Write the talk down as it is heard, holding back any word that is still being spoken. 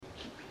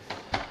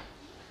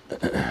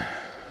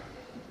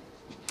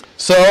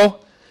So,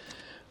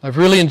 I've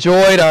really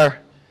enjoyed our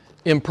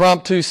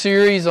impromptu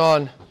series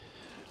on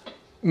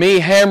me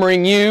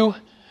hammering you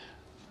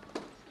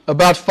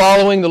about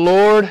following the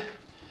Lord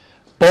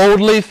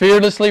boldly,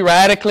 fearlessly,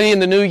 radically in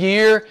the new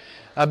year.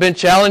 I've been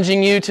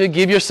challenging you to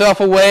give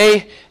yourself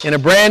away in a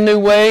brand new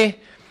way,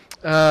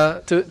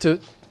 to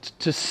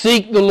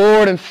seek the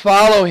Lord and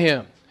follow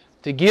Him,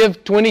 to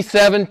give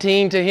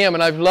 2017 to Him.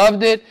 And I've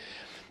loved it.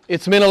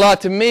 It's meant a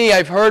lot to me.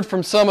 I've heard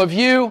from some of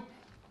you.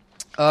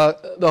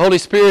 The Holy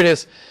Spirit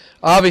has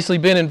obviously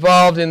been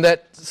involved in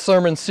that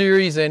sermon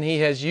series, and He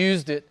has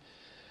used it,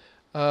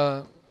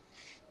 I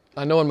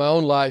know in my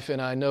own life,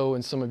 and I know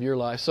in some of your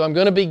life. So I'm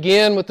going to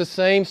begin with the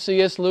same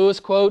C.S.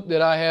 Lewis quote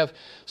that I have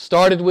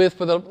started with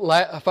for the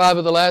 5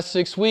 of the last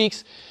 6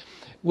 weeks.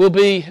 We'll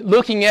be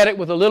looking at it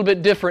with a little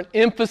bit different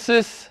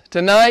emphasis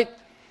tonight,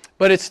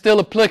 but it's still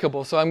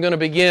applicable. So I'm going to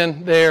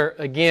begin there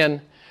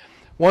again.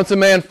 Once a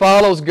man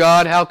follows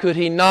God, how could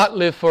he not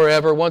live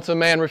forever? Once a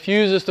man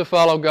refuses to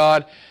follow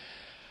God,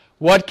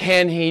 what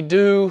can he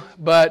do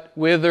but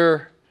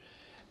wither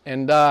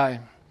and die?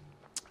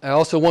 I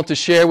also want to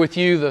share with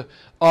you the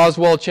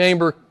Oswald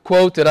Chambers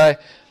quote that I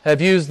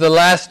have used the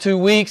last 2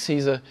 weeks.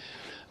 He's a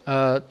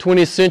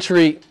 20th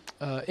century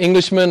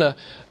Englishman, a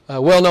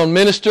well-known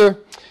minister.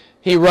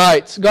 He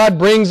writes, "God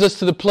brings us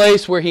to the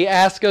place where He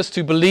asks us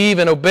to believe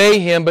and obey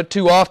Him, but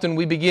too often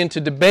we begin to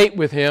debate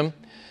with Him.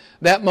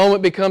 That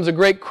moment becomes a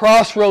great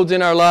crossroads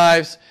in our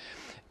lives,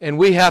 and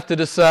we have to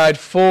decide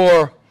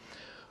for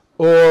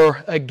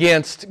or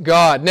against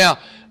God." Now,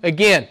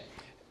 again,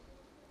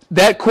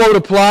 that quote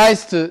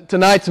applies to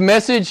tonight's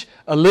message.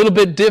 A little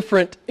bit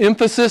different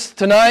emphasis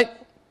tonight,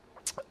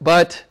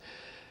 but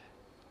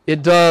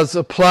it does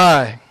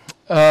apply.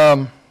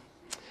 Let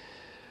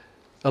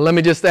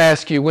me just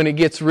ask you, when it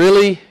gets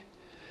really,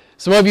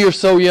 some of you are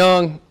so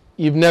young,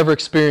 you've never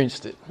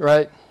experienced it,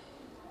 right?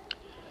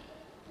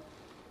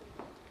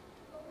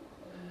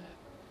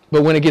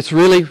 But when it gets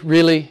really,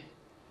 really,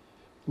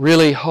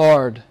 really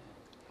hard,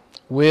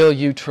 will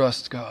you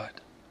trust God?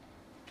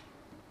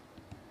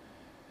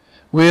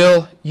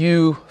 Will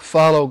you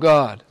follow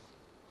God?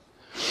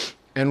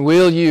 And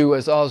will you,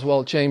 as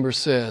Oswald Chambers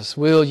says,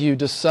 will you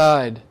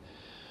decide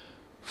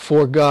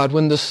for God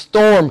when the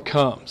storm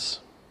comes?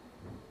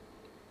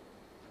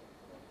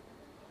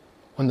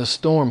 When the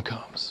storm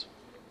comes.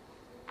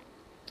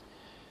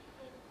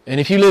 And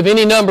if you live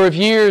any number of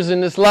years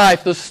in this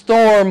life, the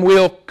storm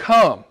will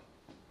come.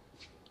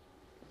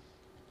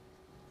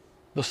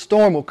 The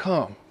storm will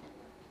come.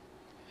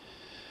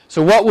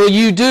 So what will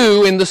you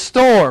do in the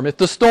storm, if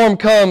the storm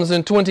comes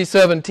in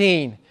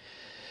 2017?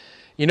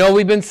 You know,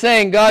 we've been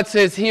saying, God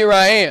says, "Here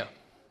I am."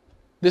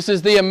 This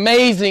is the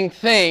amazing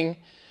thing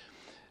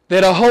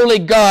that a holy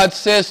God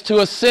says to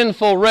a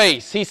sinful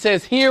race. He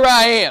says, "Here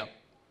I am."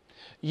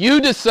 You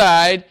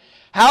decide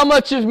how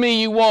much of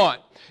me you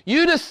want.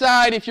 You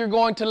decide if you're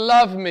going to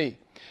love me.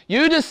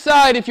 You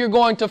decide if you're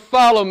going to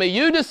follow me.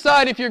 You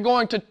decide if you're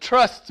going to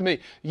trust me.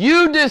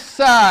 You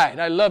decide.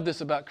 I love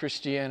this about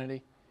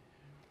Christianity.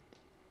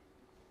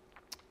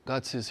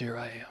 God says, "Here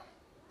I am.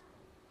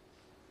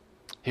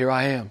 Here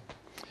I am."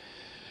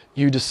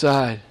 You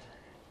decide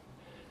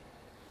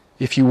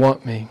if you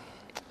want me.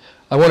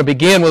 I want to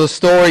begin with a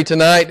story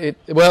tonight.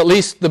 At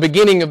least the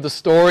beginning of the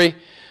story.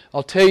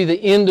 I'll tell you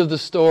the end of the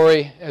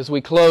story as we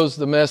close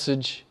the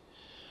message.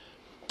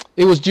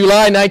 It was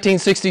July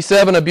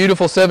 1967. A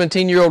beautiful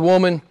 17-year-old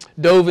woman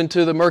dove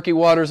into the murky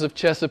waters of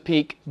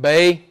Chesapeake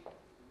Bay.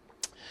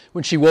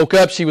 When she woke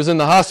up, she was in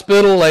the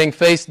hospital, laying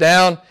face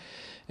down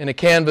in a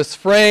canvas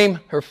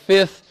frame. Her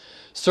 5th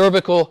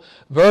cervical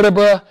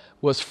vertebra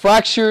was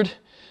fractured.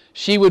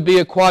 She would be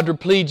a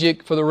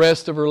quadriplegic for the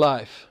rest of her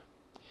life.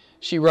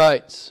 She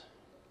writes,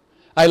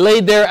 "I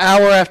laid there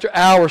hour after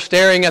hour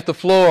staring at the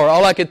floor.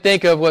 All I could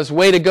think of was,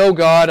 'Way to go,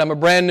 God, I'm a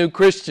brand new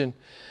Christian.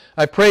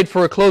 I prayed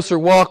for a closer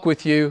walk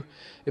with you.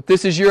 If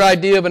this is your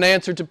idea of an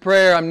answer to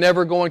prayer, I'm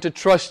never going to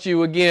trust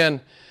you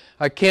again.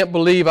 I can't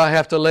believe I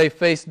have to lay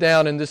face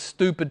down in this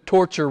stupid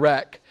torture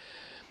rack.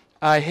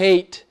 I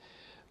hate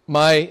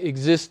my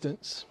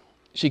existence."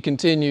 She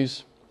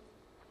continues,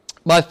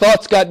 "My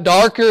thoughts got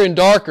darker and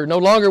darker. No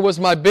longer was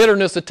my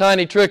bitterness a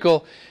tiny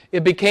trickle.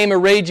 It became a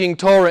raging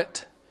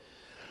torrent.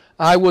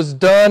 I was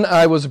done.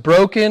 I was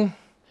broken.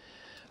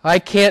 I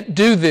can't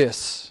do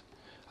this.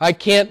 I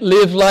can't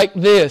live like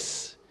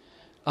this.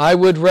 I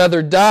would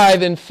rather die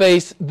than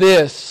face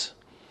this.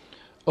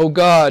 Oh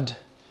God,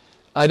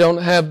 I don't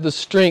have the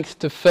strength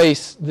to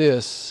face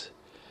this.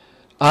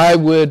 I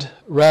would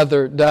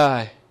rather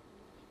die.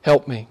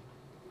 Help me."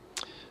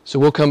 So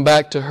we'll come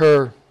back to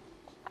her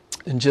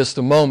in just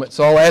a moment.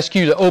 So I'll ask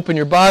you to open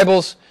your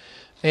Bibles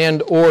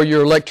and or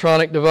your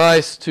electronic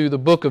device to the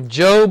book of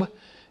Job.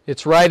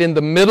 It's right in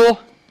the middle.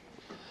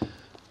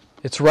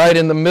 It's right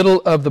in the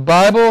middle of the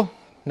Bible,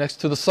 next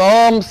to the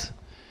Psalms.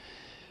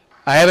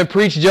 I haven't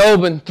preached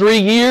Job in 3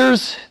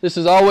 years. This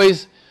is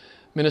always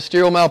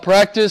ministerial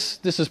malpractice.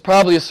 This is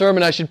probably a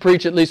sermon I should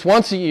preach at least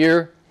once a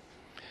year,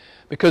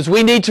 because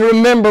we need to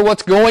remember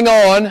what's going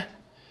on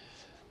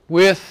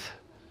with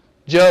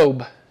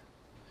Job.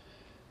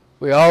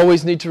 We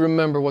always need to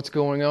remember what's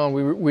going on.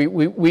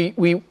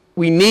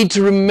 We need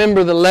to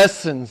remember the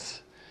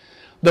lessons,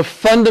 the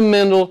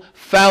fundamental,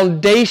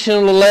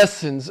 foundational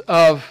lessons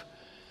of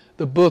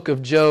the book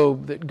of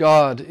Job that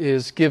God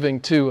is giving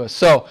to us.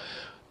 So,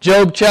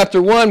 Job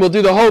chapter 1, we'll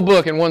do the whole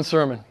book in one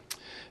sermon.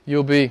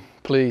 You'll be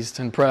pleased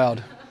and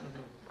proud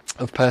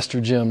of Pastor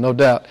Jim, no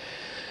doubt.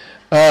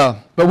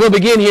 But we'll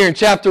begin here in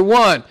chapter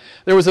 1.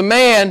 There was a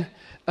man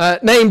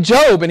named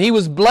Job, and he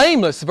was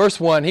blameless, verse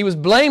 1. He was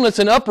blameless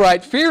and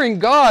upright, fearing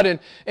God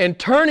and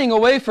turning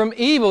away from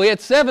evil. He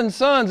had 7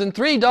 sons and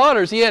 3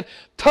 daughters. He had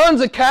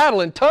tons of cattle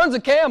and tons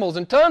of camels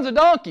and tons of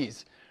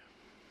donkeys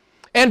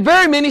and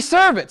very many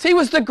servants. He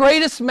was the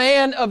greatest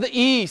man of the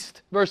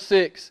East, verse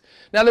 6.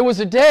 Now there was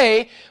a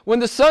day when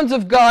the sons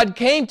of God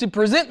came to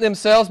present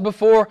themselves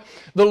before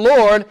the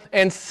Lord,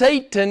 and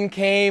Satan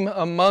came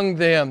among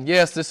them.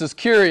 Yes, this is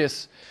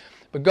curious,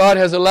 but God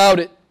has allowed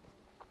it.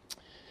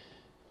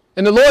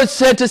 And the Lord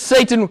said to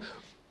Satan,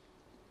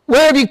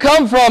 "Where have you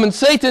come from?" And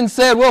Satan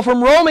said, "Well,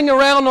 from roaming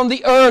around on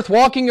the earth,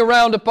 walking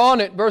around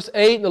upon it." Verse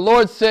 8, the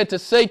Lord said to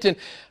Satan,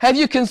 "Have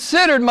you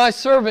considered my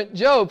servant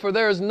Job? For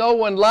there is no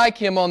one like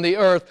him on the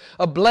earth,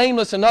 a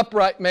blameless and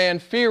upright man,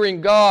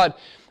 fearing God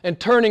and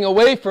turning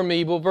away from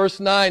evil." Verse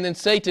 9, then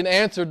Satan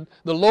answered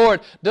the Lord,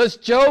 "Does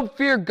Job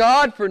fear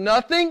God for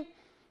nothing?"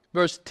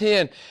 Verse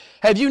 10,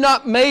 "Have you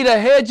not made a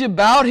hedge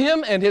about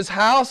him and his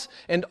house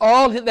and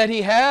all that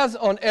he has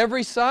on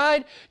every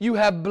side? You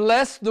have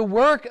blessed the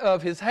work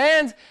of his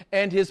hands,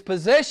 and his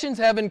possessions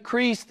have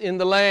increased in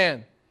the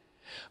land.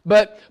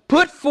 But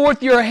put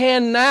forth your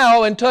hand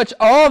now and touch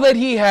all that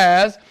he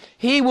has.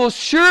 He will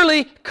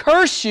surely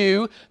curse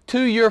you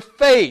to your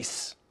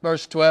face."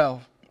 Verse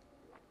 12.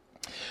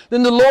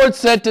 Then the Lord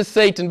said to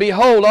Satan,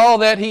 "Behold, all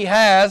that he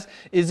has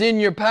is in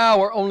your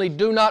power, only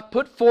do not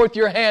put forth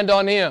your hand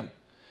on him."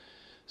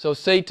 So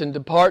Satan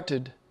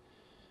departed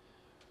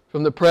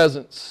from the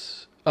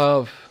presence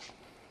of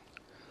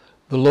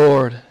the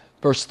Lord.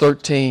 Verse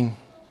 13.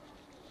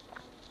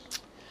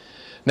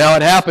 Now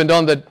it happened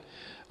on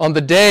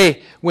the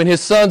day when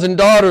his sons and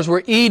daughters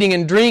were eating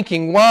and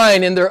drinking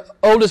wine in their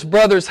oldest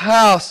brother's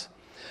house,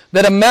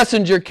 that a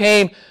messenger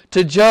came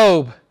to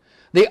Job.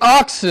 The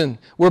oxen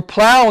were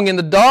plowing and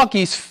the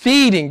donkeys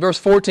feeding. Verse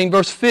 14,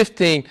 verse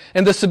 15.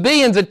 And the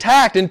Sabaeans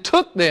attacked and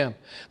took them.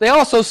 They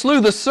also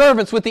slew the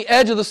servants with the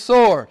edge of the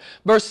sword.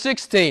 Verse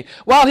 16.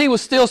 While he was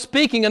still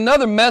speaking,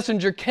 another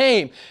messenger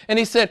came, and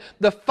he said,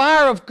 "The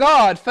fire of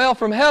God fell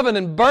from heaven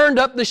and burned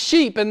up the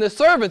sheep and the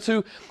servants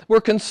who were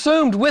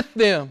consumed with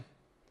them."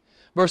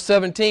 Verse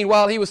 17.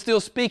 While he was still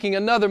speaking,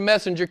 another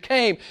messenger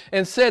came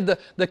and said,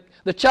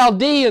 the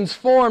Chaldeans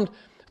formed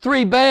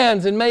 3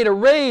 bands and made a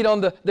raid on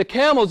the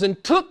camels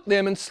and took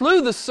them and slew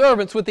the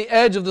servants with the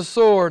edge of the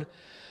sword.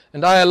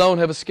 And I alone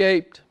have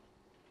escaped.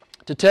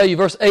 To tell you,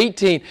 verse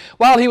 18,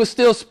 while he was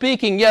still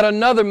speaking, yet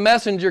another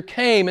messenger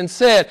came and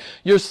said,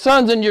 "Your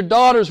sons and your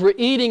daughters were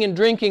eating and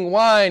drinking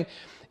wine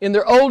in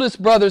their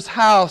oldest brother's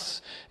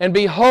house. And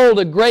behold,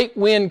 a great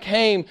wind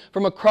came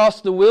from across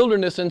the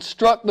wilderness and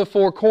struck the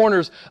 4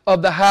 corners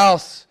of the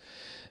house.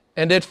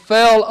 And it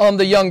fell on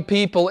the young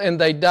people, and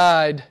they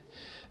died.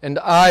 And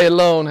I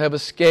alone have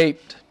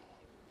escaped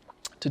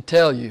to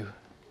tell you."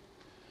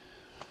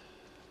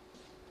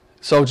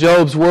 So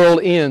Job's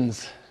world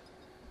ends.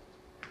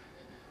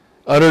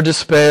 Utter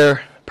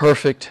despair,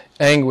 perfect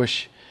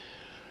anguish.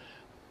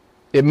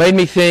 It made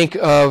me think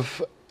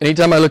of,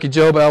 anytime I look at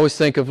Job, I always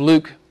think of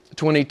Luke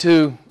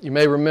 22. You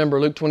may remember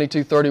Luke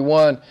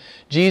 22:31.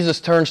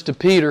 Jesus turns to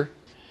Peter,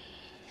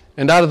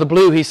 and out of the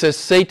blue he says,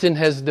 "Satan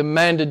has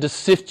demanded to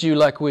sift you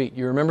like wheat."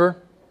 You remember?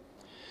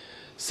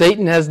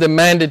 Satan has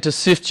demanded to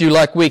sift you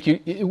like wheat.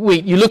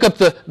 You look up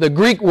the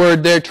Greek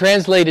word there,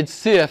 translated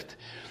sift,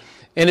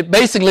 and it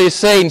basically is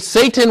saying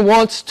Satan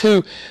wants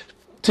to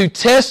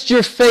test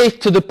your faith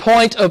to the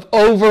point of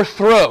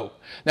overthrow.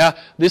 Now,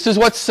 this is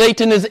what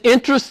Satan is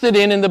interested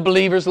in the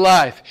believer's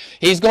life.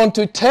 He's going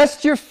to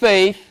test your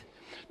faith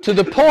to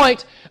the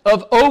point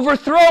of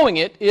overthrowing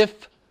it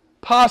if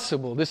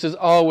possible. This is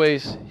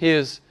always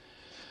his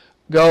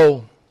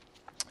goal.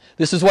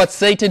 This is what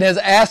Satan has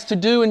asked to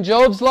do in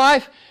Job's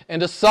life,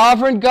 and a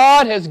sovereign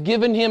God has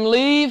given him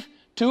leave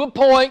to a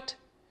point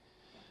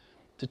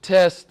to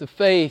test the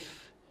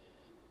faith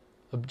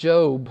of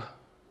Job.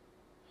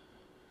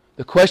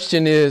 The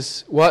question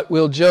is, what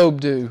will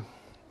Job do?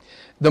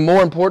 The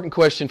more important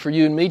question for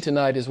you and me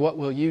tonight is, what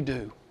will you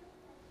do?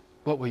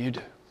 What will you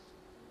do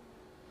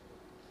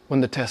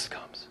when the test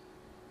comes?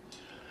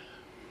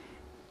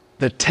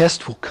 The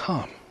test will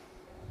come.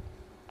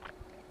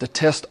 The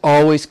test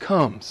always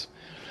comes.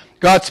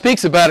 God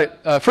speaks about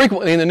it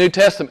frequently in the New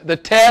Testament. The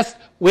test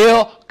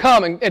will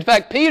come. In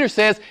fact, Peter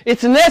says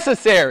it's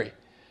necessary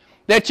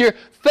that your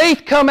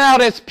faith come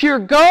out as pure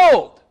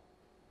gold,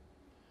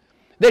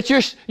 that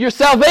your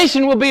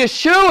salvation will be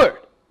assured,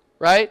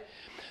 right?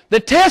 The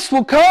test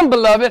will come,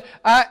 beloved.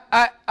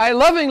 I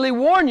lovingly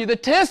warn you, the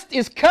test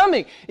is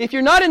coming. If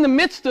you're not in the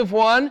midst of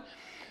one,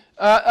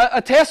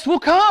 a test will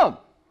come.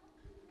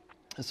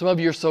 And some of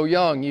you are so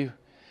young, you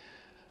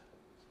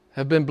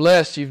have been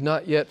blessed, you've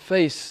not yet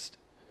faced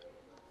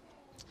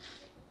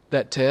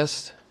that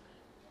test.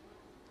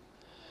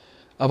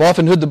 I've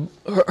often heard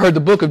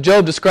the book of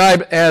Job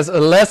described as a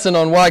lesson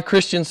on why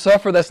Christians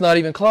suffer. That's not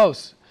even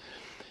close.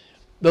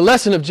 The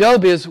lesson of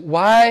Job is,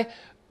 why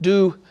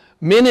do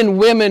men and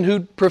women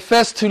who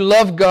profess to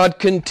love God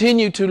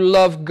continue to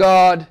love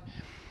God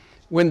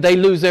when they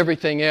lose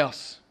everything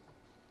else?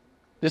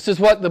 This is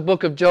what the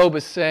book of Job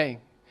is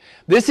saying.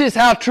 This is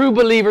how true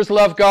believers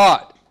love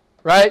God,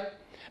 right?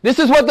 This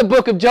is what the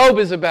book of Job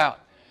is about.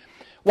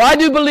 Why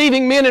do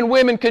believing men and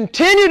women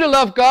continue to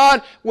love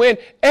God when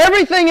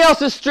everything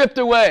else is stripped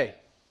away?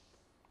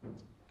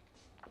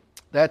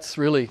 That's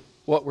really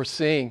what we're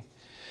seeing.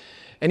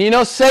 And you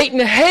know, Satan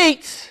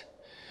hates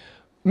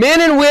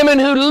men and women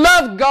who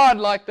love God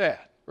like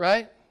that,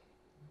 right?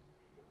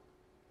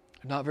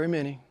 Not very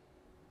many.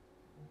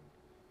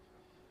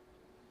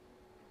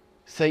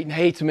 Satan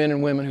hates men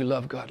and women who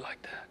love God like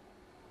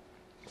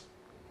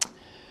that.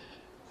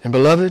 And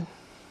beloved,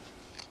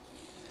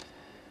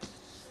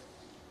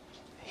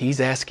 He's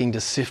asking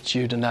to sift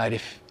you tonight.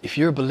 If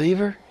you're a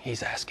believer,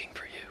 He's asking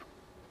for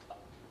you.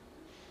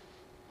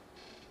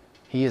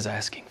 He is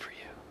asking for you.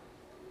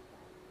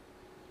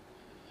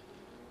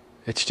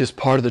 It's just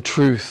part of the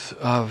truth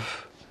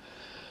of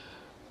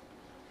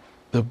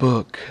the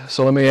book.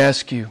 So let me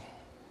ask you,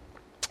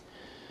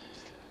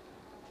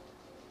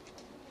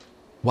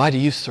 why do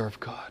you serve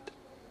God?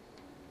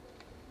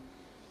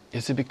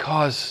 Is it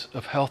because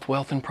of health,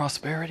 wealth, and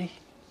prosperity?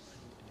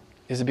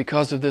 Is it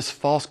because of this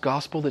false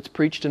gospel that's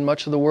preached in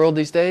much of the world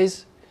these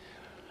days?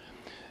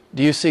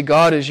 Do you see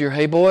God as your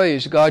hey boy?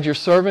 Is God your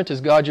servant?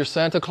 Is God your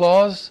Santa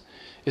Claus?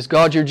 Is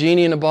God your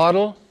genie in a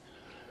bottle?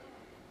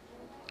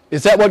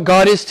 Is that what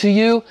God is to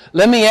you?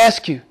 Let me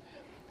ask you,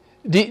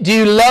 do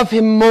you love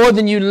Him more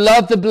than you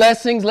love the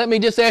blessings? Let me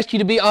just ask you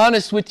to be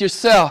honest with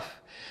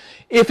yourself.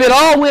 If it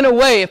all went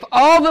away, if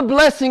all the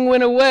blessing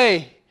went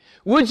away,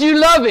 would you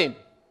love Him?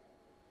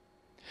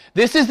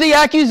 This is the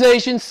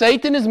accusation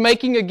Satan is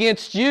making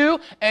against you,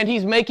 and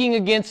he's making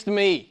against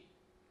me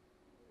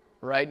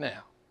right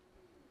now.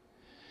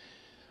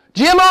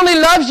 Jim only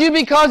loves you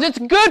because it's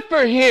good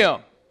for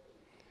him.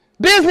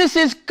 Business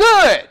is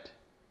good.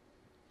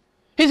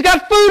 He's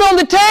got food on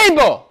the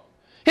table.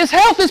 His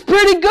health is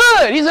pretty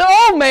good. He's an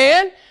old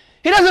man.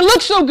 He doesn't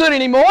look so good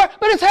anymore,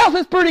 but his health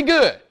is pretty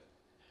good.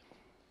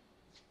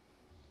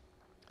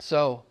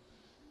 So,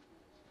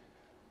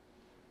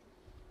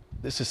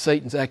 this is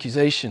Satan's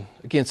accusation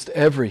against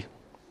every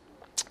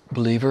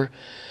believer.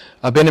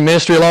 I've been in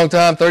ministry a long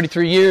time,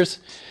 33 years.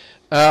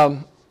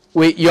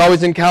 You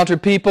always encounter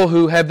people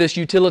who have this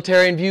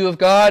utilitarian view of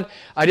God.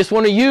 I just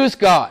want to use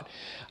God.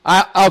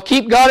 I'll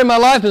keep God in my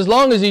life as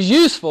long as He's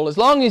useful, as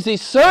long as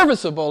He's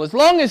serviceable, as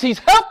long as He's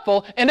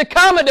helpful and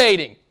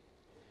accommodating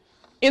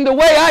in the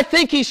way I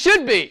think He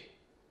should be.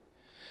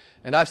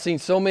 And I've seen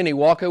so many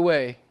walk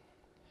away.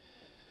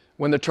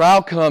 When the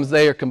trial comes,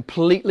 they are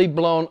completely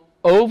blown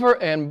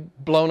over and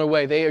blown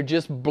away. They are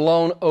just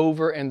blown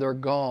over and they're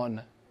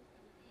gone.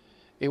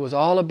 It was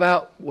all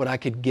about what I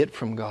could get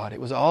from God.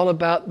 It was all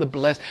about the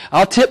blessing.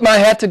 I'll tip my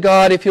hat to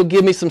God if He'll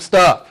give me some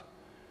stuff.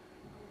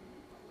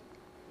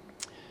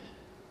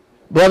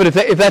 Beloved,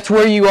 if that's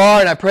where you are,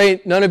 and I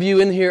pray none of you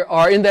in here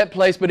are in that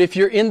place, but if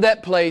you're in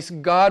that place,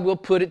 God will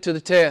put it to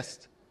the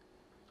test.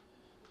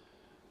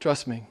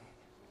 Trust me.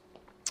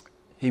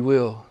 He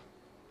will.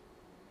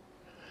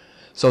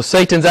 So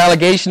Satan's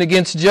allegation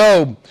against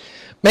Job.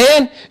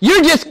 Man,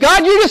 you're just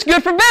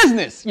good for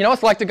business. You know,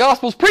 it's like the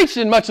gospel's preached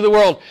in much of the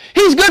world.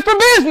 He's good for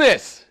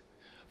business.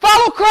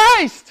 Follow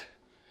Christ.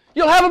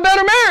 You'll have a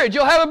better marriage.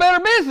 You'll have a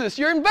better business.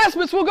 Your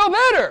investments will go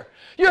better.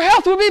 Your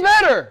health will be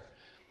better.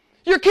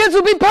 Your kids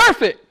will be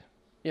perfect.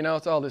 You know,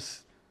 it's all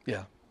this,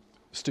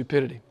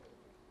 stupidity.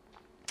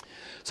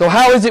 So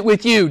how is it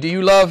with you? Do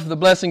you love the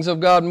blessings of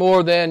God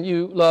more than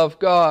you love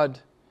God?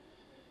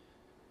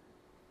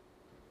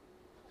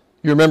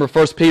 You remember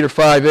 1 Peter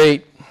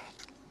 5:8.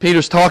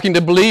 Peter's talking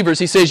to believers.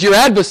 He says, your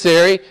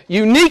adversary,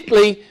 he's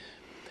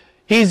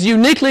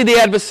uniquely the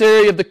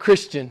adversary of the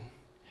Christian.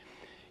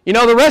 You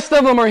know, the rest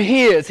of them are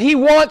his. He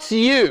wants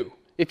you.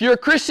 If you're a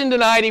Christian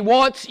tonight, he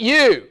wants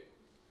you.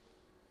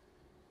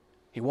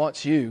 He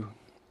wants you.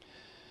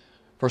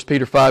 1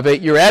 Peter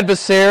 5:8, your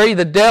adversary,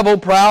 the devil,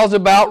 prowls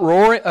about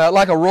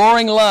like a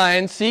roaring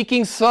lion,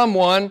 seeking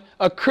someone,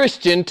 a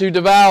Christian, to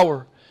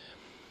devour.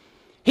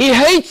 He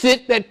hates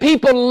it that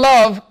people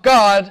love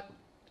God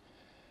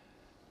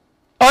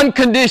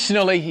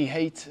unconditionally. He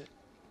hates it.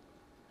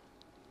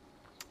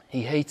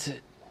 He hates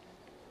it.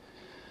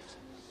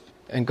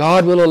 And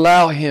God will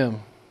allow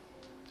him,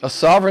 a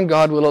sovereign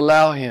God will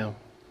allow him,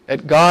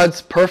 at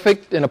God's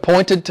perfect and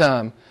appointed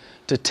time,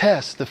 to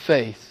test the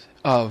faith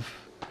of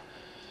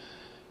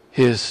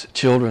His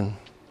children.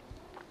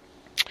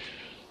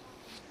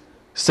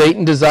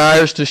 Satan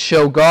desires to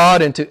show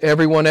God and to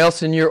everyone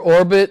else in your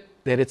orbit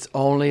that it's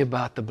only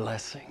about the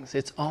blessings.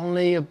 It's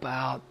only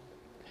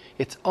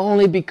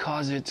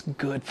because it's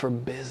good for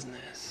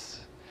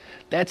business.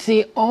 That's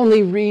the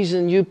only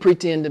reason you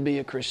pretend to be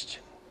a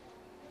Christian.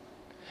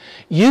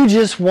 You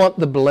just want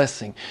the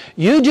blessing.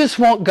 You just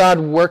want God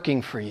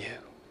working for you.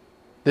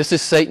 This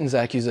is Satan's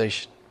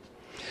accusation.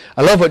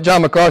 I love what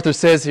John MacArthur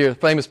says here, a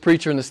famous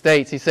preacher in the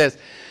States. He says,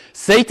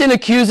 Satan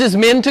accuses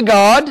men to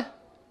God,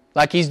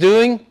 like he's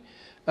doing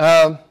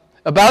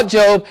about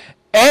Job,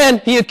 and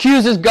he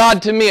accuses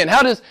God to men.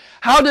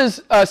 How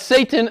does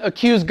Satan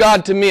accuse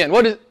God to men?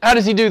 How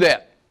does he do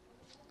that?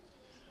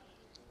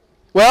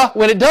 Well,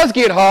 when it does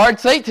get hard,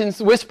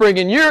 Satan's whispering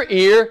in your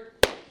ear,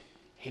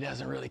 he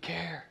doesn't really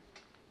care.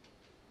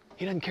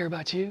 He doesn't care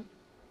about you.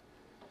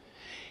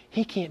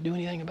 He can't do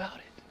anything about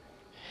it.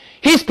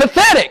 He's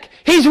pathetic.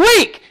 He's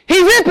weak.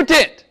 He's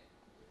impotent.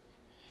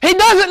 He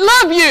doesn't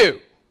love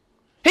you.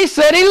 He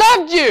said he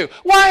loved you.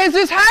 Why has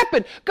this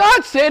happened?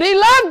 God said he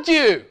loved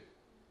you.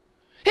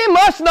 He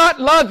must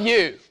not love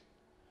you.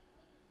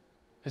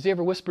 Has he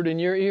ever whispered in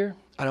your ear?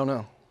 I don't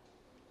know.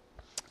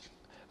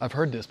 I've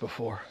heard this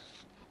before.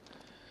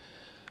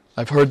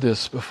 I've heard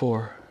this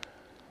before.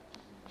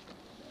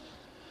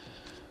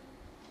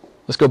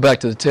 Let's go back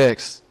to the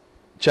text.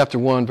 Chapter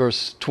 1,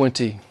 verse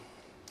 20.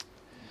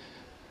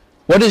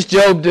 What does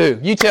Job do?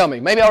 You tell me.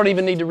 Maybe I don't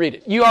even need to read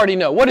it. You already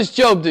know. What does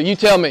Job do? You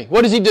tell me.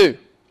 What does he do?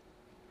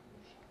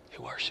 He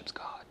worships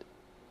God.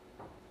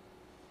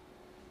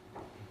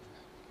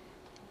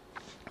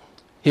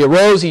 He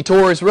arose, he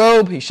tore his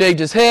robe, he shaved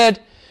his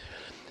head,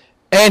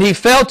 and he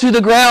fell to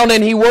the ground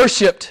and he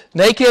worshipped.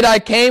 Naked I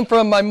came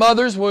from my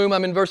mother's womb.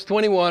 I'm in verse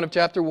 21 of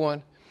chapter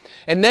 1.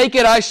 And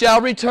naked I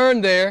shall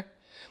return there.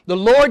 The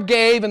Lord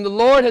gave and the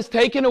Lord has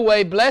taken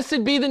away.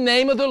 Blessed be the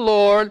name of the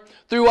Lord.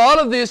 Through all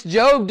of this,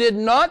 Job did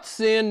not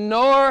sin,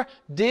 nor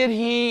did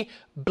he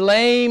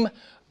blame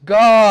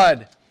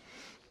God.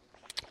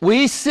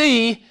 We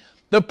see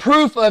the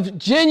proof of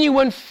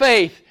genuine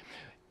faith.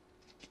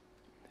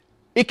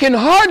 It can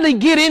hardly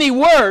get any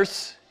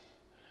worse.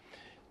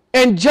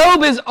 And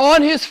Job is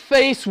on his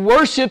face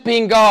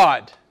worshiping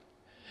God.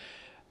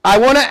 I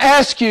want to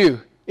ask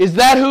you, is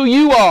that who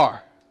you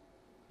are?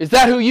 Is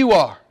that who you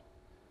are?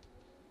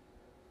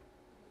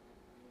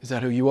 Is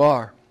that who you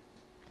are?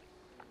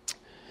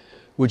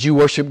 Would you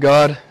worship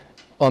God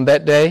on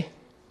that day?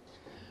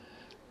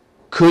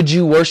 Could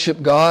you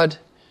worship God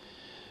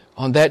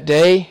on that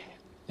day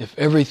if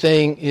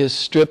everything is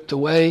stripped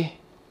away?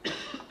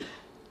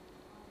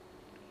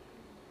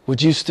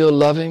 Would you still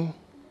love Him?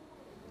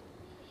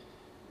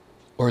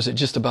 Or is it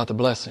just about the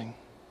blessing?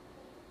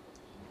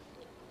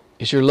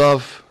 Is your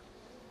love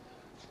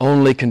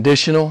only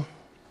conditional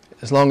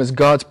as long as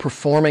God's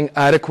performing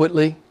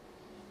adequately?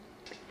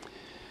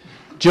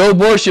 Job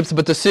worships,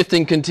 but the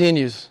sifting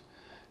continues.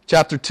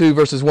 Chapter 2,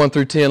 verses 1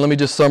 through 10. Let me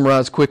just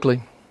summarize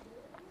quickly.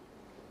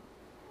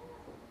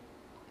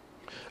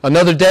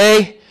 Another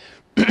day,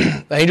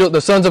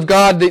 the sons of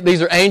God,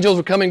 these are angels,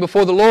 were coming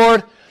before the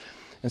Lord,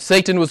 and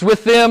Satan was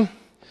with them. And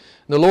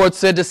the Lord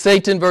said to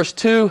Satan, verse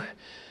 2,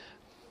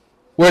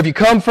 where have you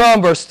come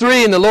from? Verse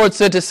 3, and the Lord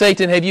said to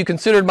Satan, have you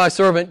considered my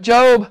servant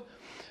Job?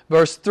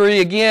 Verse 3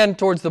 again,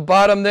 towards the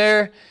bottom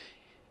there.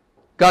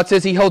 God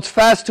says he holds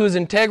fast to his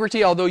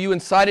integrity, although you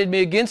incited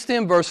me against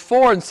him. Verse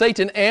 4, and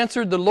Satan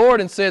answered the Lord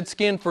and said,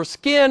 skin for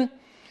skin.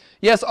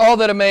 Yes, all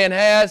that a man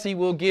has he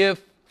will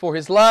give for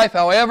his life.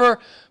 However,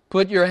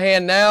 put forth your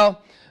hand now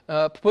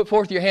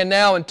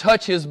and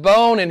touch his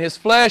bone and his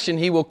flesh, and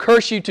he will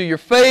curse you to your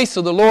face.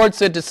 So the Lord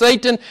said to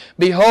Satan,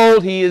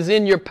 behold, he is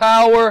in your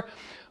power.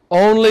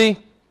 Only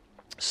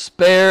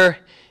spare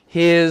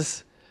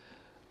his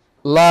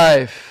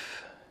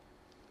life.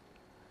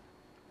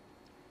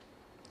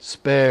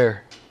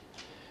 Spare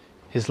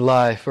his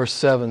life. Verse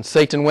 7.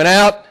 Satan went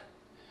out.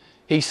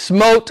 He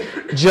smote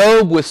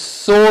Job with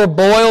sore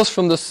boils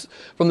from the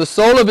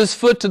sole of his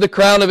foot to the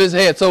crown of his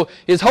head. So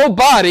his whole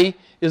body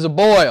is a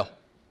boil.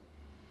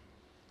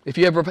 If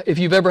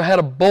you've ever had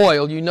a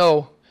boil, you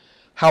know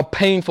how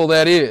painful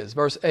that is.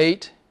 Verse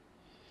 8.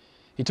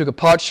 He took a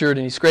potsherd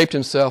and he scraped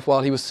himself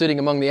while he was sitting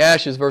among the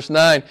ashes. Verse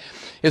 9.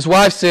 His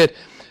wife said,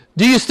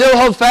 do you still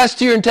hold fast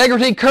to your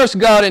integrity? Curse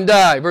God and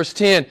die. Verse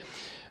 10.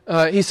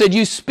 He said,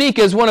 you speak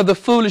as one of the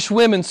foolish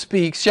women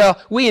speaks.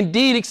 Shall we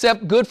indeed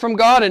accept good from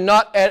God and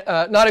not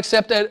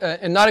accept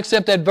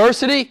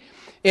adversity?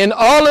 In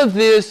all of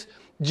this,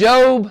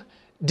 Job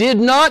did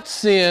not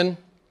sin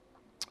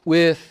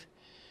with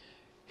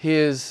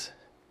his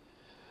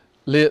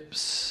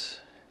lips.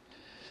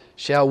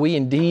 Shall we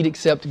indeed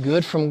accept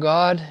good from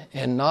God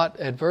and not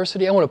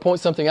adversity? I want to point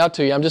something out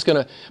to you. I'm just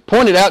going to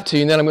point it out to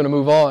you and then I'm going to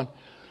move on.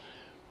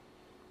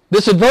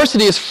 This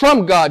adversity is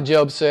from God,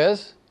 Job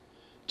says.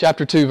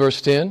 Chapter 2,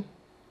 verse 10.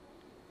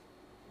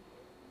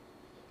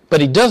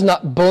 But he does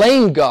not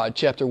blame God,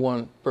 chapter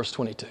 1, verse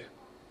 22.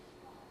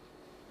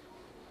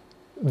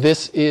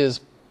 This is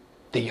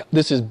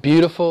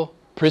beautiful,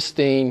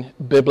 pristine,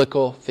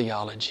 biblical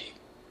theology.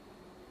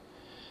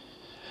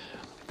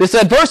 This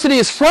adversity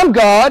is from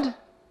God,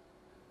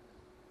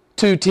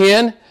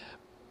 2:10,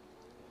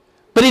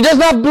 but he does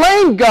not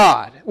blame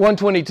God,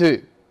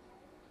 1:22.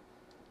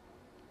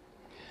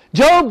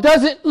 Job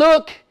doesn't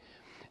look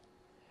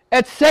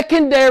at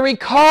secondary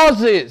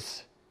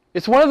causes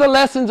It's one of the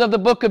lessons of the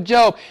book of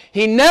Job.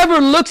 He never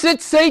looks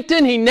at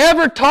Satan. He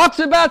never talks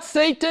about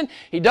Satan.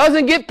 He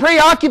doesn't get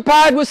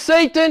preoccupied with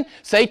Satan.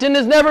 Satan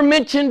is never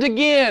mentioned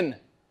again.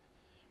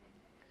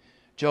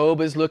 Job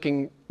is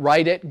looking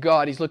right at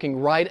God. He's looking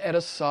right at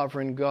a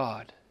sovereign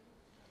God.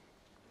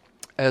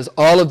 As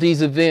all of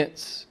these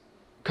events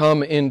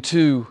come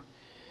into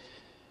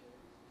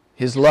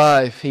his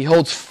life, he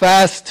holds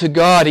fast to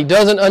God. He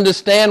doesn't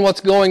understand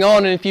what's going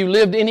on. And if you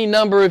lived any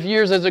number of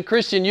years as a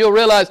Christian, you'll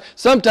realize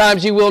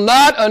sometimes you will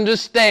not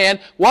understand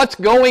what's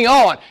going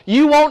on.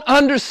 You won't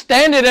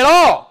understand it at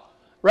all,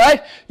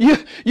 right?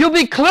 You'll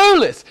be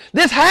clueless.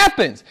 This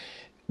happens.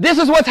 This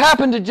is what's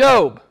happened to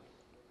Job.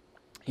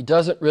 He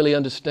doesn't really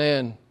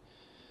understand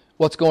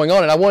what's going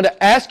on. And I want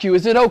to ask you,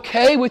 is it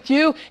okay with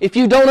you if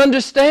you don't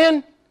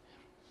understand?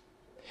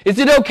 Is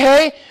it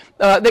okay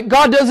that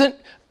God doesn't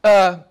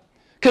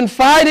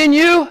confide in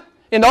you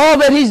in all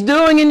that He's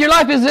doing in your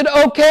life? Is it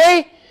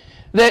okay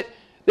that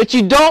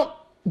you don't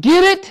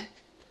get it?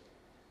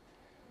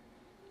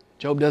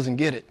 Job doesn't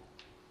get it.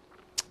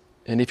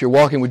 And if you're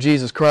walking with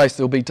Jesus Christ,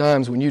 there'll be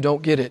times when you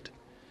don't get it.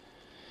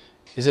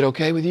 Is it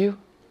okay with you?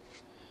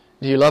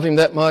 Do you love Him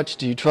that much?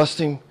 Do you trust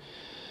Him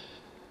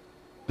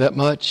that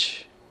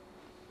much?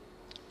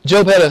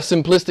 Job had a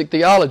simplistic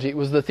theology. It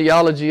was the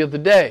theology of the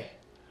day.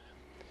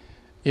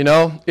 You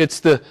know, it's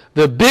the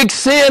big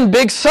sin,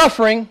 big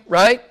suffering,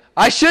 right?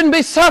 I shouldn't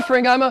be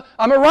suffering. I'm a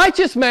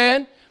righteous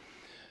man.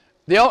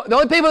 The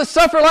only people that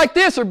suffer like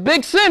this are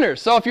big sinners.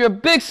 So if you're a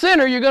big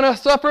sinner, you're going to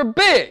suffer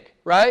big,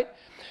 right?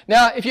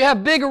 Now, if you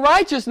have big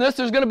righteousness,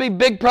 there's going to be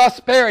big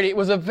prosperity. It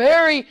was a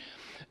very,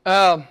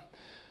 very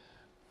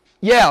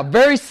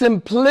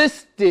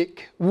simplistic,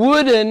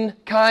 wooden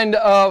kind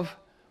of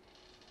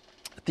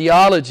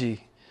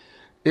theology.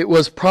 It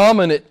was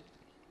prominent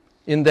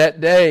in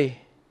that day.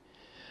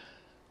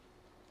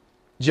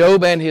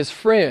 Job and his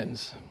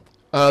friends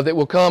that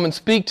will come and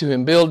speak to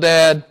him,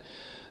 Bildad,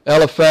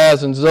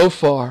 Eliphaz, and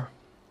Zophar,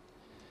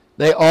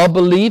 they all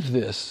believe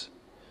this.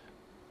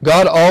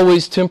 God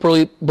always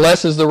temporally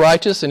blesses the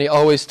righteous and He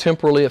always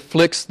temporally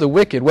afflicts the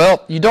wicked.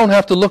 Well, you don't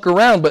have to look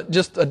around but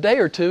just a day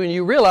or two and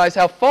you realize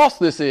how false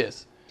this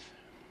is.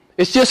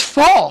 It's just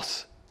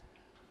false.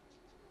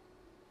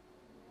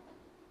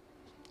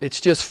 It's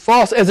just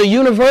false. As a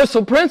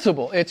universal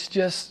principle, it's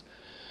just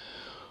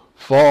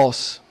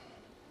false.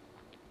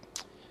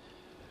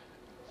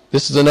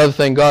 This is another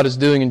thing God is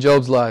doing in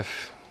Job's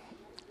life.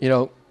 You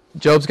know,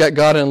 Job's got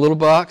God in a little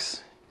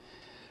box,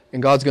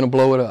 and God's going to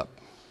blow it up.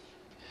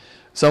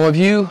 Some of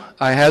you,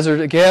 I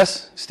hazard a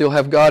guess, still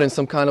have God in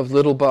some kind of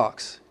little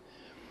box.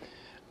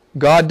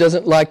 God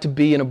doesn't like to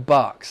be in a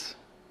box.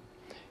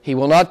 He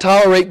will not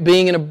tolerate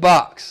being in a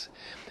box.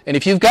 And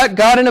if you've got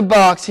God in a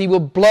box, He will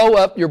blow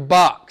up your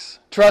box.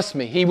 Trust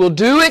me, He will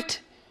do it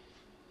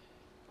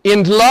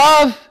in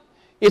love.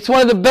 It's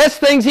one of the best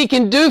things He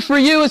can do for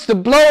you is to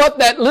blow up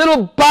that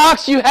little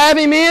box you have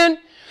Him in.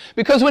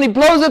 Because when He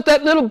blows up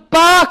that little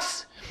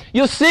box,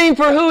 you'll see Him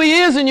for who He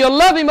is and you'll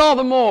love Him all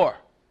the more.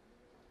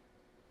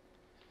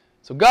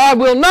 So God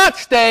will not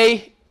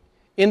stay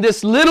in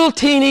this little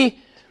teeny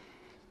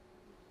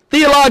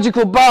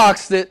theological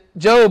box that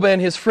Job and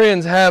his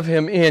friends have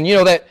him in. You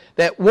know,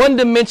 that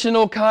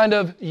one-dimensional kind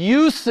of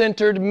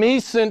you-centered,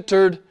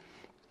 me-centered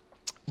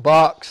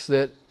box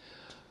that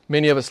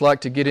many of us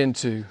like to get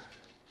into.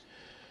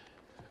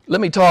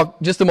 Let me talk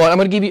just a moment.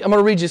 I'm going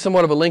to read you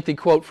somewhat of a lengthy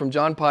quote from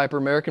John Piper,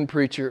 American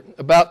preacher,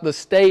 about the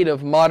state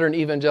of modern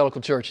evangelical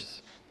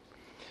churches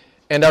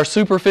and our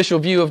superficial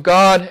view of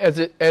God as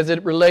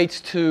it relates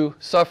to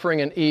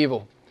suffering and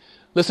evil.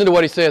 Listen to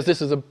what he says.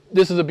 This is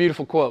a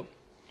beautiful quote.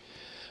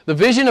 The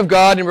vision of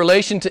God in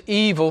relation to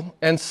evil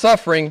and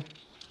suffering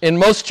in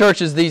most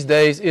churches these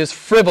days is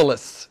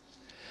frivolous.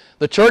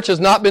 The church has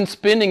not been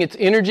spending its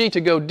energy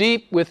to go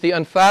deep with the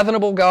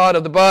unfathomable God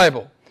of the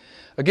Bible.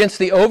 Against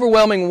the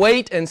overwhelming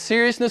weight and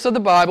seriousness of the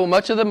Bible,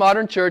 much of the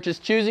modern church is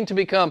choosing to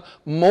become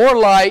more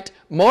light,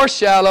 more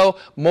shallow,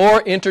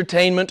 more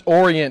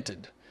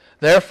entertainment-oriented.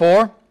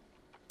 Therefore,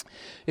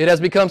 it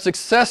has become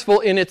successful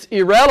in its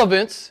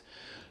irrelevance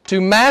to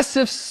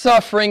massive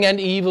suffering and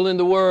evil in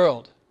the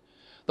world.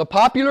 The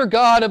popular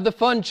God of the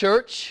fun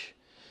church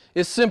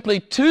is simply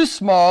too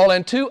small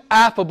and too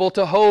affable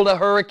to hold a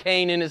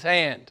hurricane in His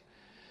hand.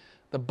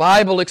 The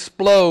Bible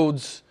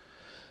explodes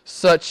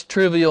such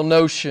trivial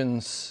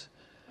notions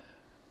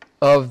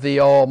of the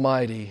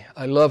Almighty.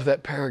 I love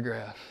that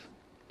paragraph.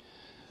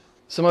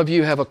 Some of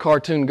you have a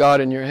cartoon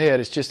God in your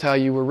head. It's just how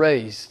you were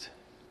raised.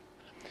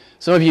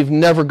 Some of you have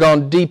never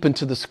gone deep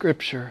into the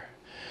Scripture.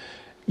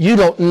 You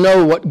don't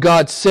know what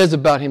God says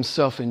about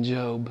Himself in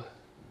Job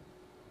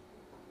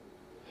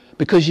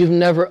because you've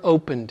never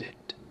opened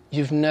it.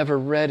 You've never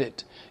read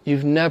it.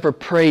 You've never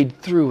prayed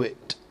through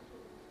it.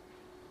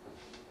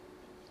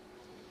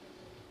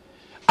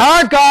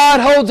 Our God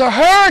holds a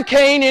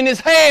hurricane in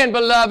His hand,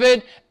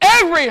 beloved.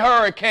 Every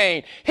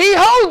hurricane. He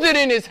holds it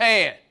in His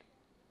hand.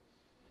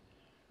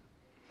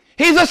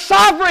 He's a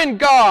sovereign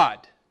God.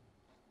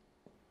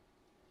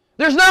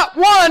 There's not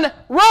one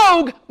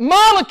rogue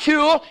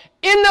molecule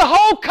in the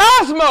whole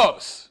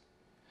cosmos.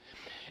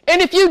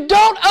 And if you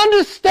don't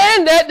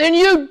understand that, then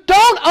you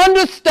don't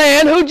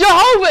understand who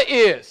Jehovah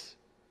is.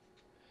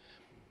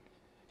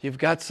 You've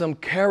got some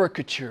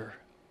caricature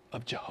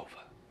of Jehovah.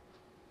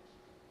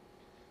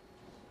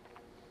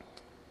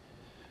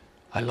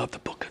 I love the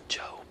book of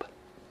Job.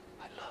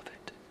 I love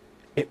it.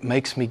 It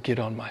makes me get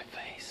on my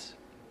face.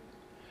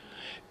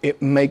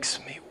 It makes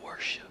me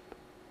worship.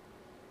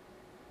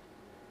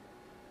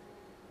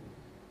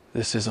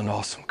 This is an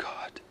awesome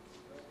God.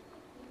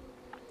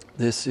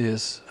 This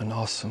is an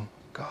awesome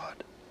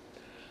God.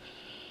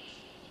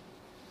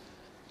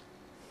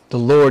 The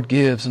Lord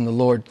gives and the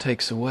Lord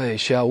takes away.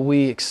 Shall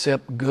we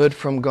accept good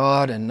from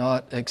God and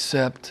not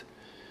accept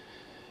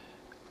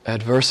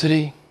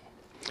adversity?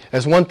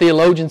 As one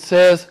theologian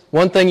says,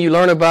 one thing you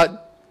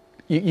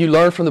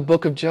learn from the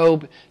book of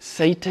Job,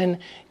 Satan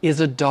is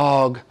a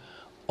dog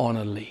on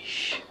a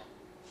leash.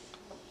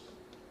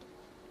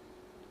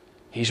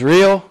 He's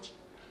real,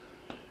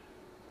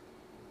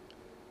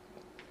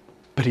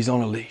 but he's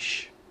on a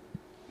leash.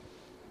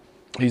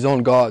 He's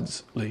on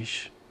God's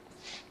leash.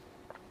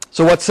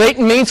 So what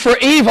Satan means for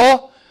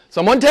evil,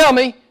 someone tell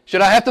me,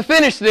 should I have to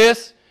finish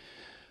this?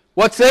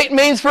 What Satan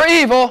means for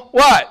evil,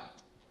 what?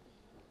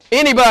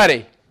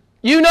 Anybody?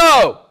 You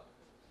know.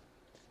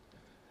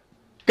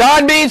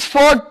 God means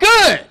for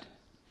good,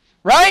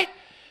 right?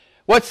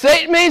 What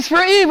Satan means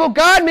for evil,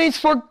 God means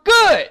for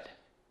good.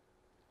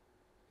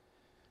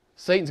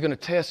 Satan's going to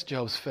test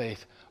Job's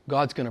faith.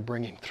 God's going to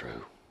bring him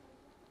through.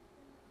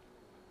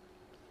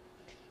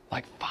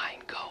 Like fine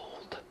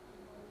gold.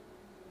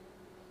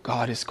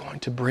 God is going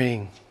to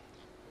bring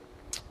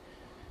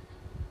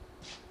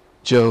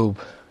Job,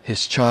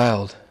 his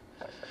child,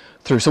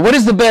 through. So what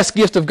is the best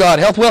gift of God?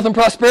 Health, wealth, and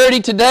prosperity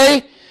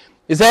today?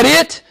 Is that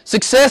it?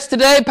 Success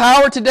today,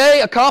 power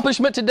today,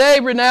 accomplishment today,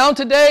 renown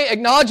today,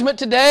 acknowledgement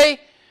today?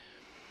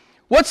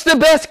 What's the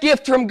best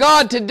gift from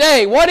God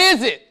today? What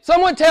is it?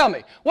 Someone tell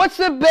me. What's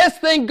the best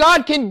thing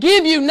God can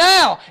give you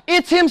now?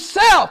 It's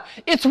Himself.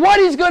 It's what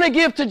He's going to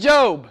give to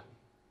Job.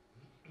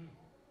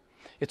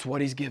 It's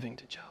what He's giving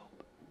to Job.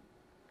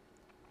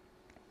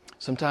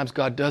 Sometimes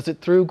God does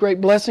it through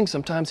great blessing.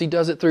 Sometimes He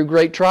does it through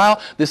great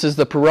trial. This is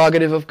the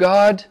prerogative of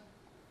God.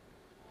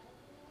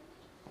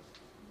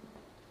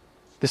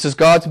 This is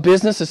God's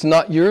business. It's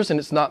not yours and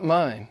it's not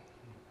mine.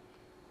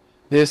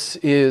 This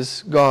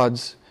is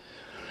God's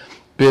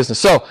business.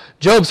 So,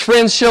 Job's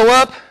friends show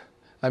up.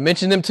 I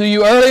mentioned them to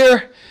you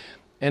earlier.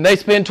 And they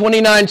spend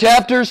 29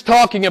 chapters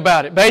talking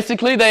about it.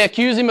 Basically, they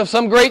accuse him of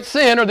some great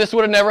sin or this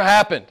would have never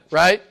happened,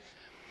 right?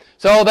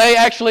 So they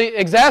actually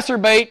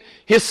exacerbate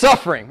his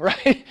suffering,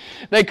 right?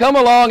 They come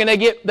along and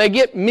they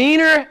get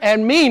meaner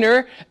and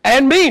meaner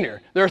and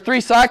meaner. There are 3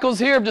 cycles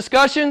here of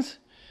discussions.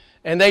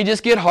 And they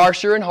just get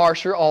harsher and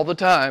harsher all the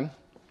time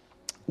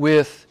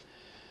with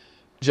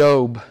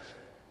Job.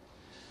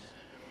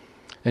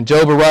 And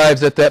Job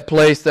arrives at that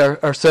place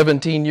that our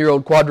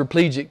 17-year-old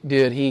quadriplegic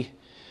did. He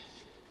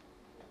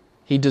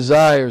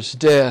desires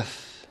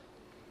death.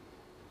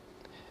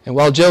 And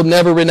while Job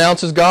never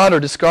renounces God or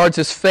discards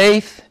his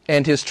faith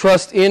and his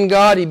trust in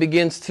God, he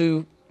begins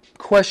to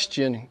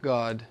question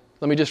God.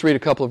 Let me just read a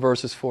couple of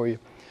verses for you.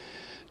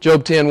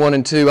 Job 10, 1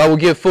 and 2. I will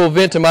give full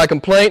vent to my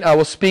complaint. I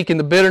will speak in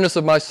the bitterness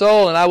of my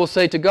soul, and I will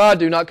say to God,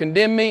 do not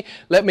condemn me.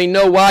 Let me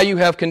know why you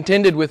have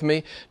contended with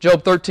me.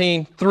 Job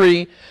 13,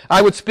 3.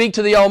 I would speak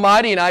to the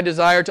Almighty, and I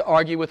desire to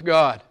argue with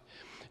God.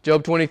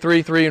 Job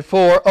 23, 3 and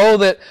 4. Oh,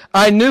 that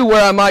I knew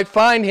where I might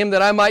find Him,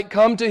 that I might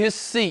come to His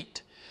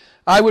seat.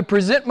 I would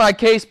present my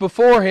case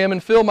before Him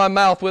and fill my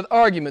mouth with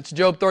arguments.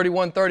 Job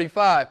 31,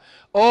 35.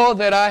 Oh,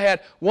 that I had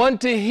one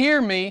to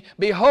hear me.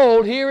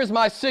 Behold, here is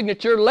my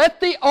signature.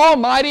 Let the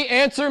Almighty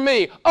answer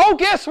me. Oh,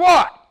 guess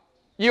what?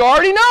 You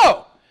already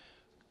know.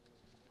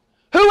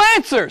 Who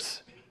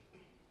answers?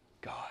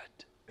 God.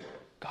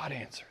 God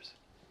answers.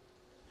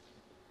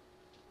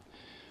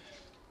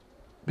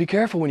 Be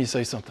careful when you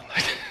say something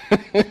like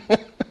that.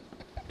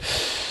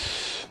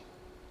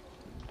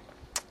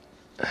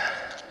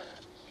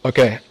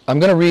 Okay, I'm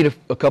going to read a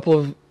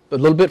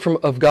little bit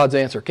of God's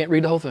answer. Can't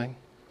read the whole thing.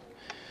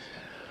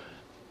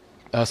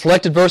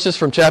 Selected verses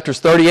from chapters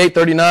 38,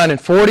 39,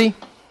 and 40.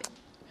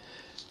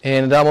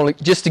 And I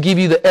want just to give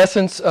you the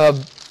essence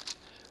of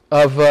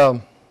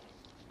God's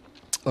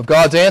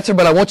answer,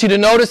 but I want you to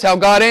notice how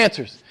God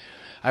answers.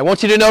 I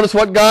want you to notice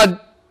what God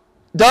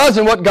does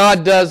and what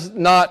God does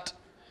not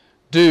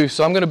do.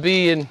 So I'm going to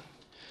be in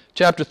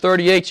chapter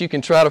 38. You can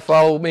try to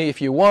follow me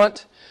if you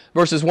want.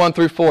 Verses 1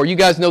 through 4. You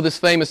guys know this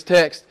famous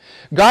text.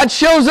 God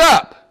shows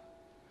up.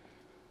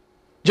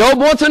 Job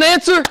wants an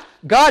answer.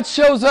 God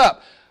shows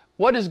up.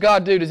 What does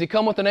God do? Does He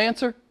come with an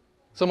answer?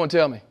 Someone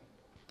tell me.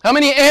 How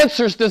many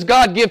answers does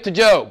God give to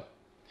Job?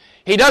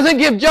 He doesn't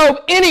give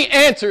Job any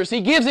answers.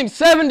 He gives him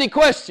 70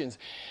 questions.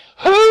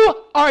 Who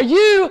are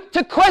you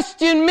to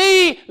question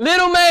me,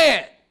 little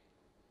man?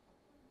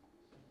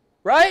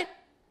 Right?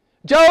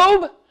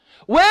 Job,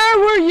 where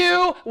were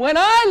you when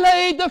I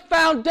laid the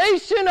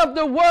foundation of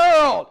the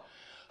world?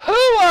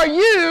 Who are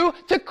you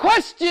to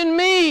question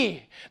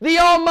me, the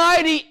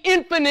Almighty,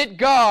 infinite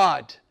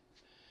God?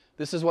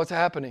 This is what's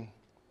happening.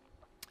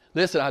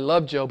 Listen, I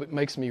love Job. It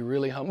makes me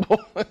really humble.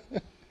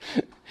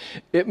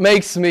 It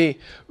makes me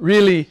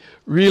really.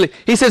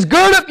 He says,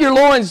 gird up your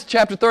loins,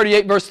 chapter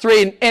 38, verse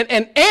 3,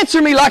 and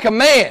answer me like a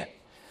man.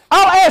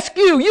 I'll ask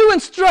you. You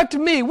instruct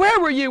me. Where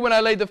were you when I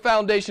laid the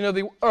foundation of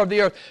the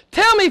earth?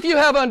 Tell me if you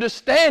have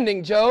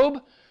understanding,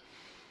 Job.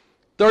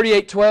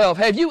 38:12.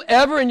 Have you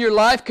ever in your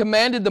life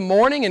commanded the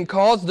morning and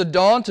caused the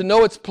dawn to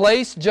know its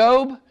place,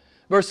 Job?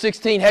 Verse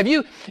 16. Have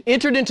you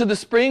entered into the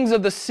springs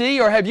of the sea,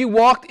 or have you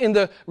walked in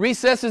the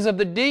recesses of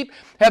the deep?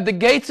 Have the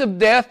gates of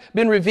death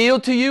been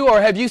revealed to you,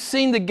 or have you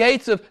seen the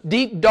gates of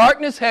deep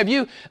darkness? Have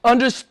you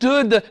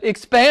understood the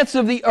expanse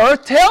of the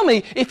earth? Tell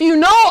me if you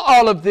know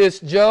all of this,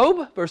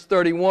 Job. Verse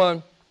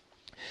 31.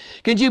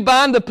 Can you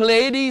bind the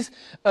Pleiades,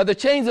 the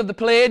chains of the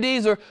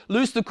Pleiades, or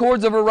loose the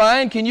cords of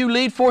Orion? Can you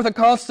lead forth a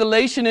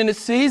constellation in its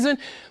season?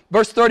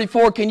 Verse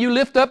 34, can you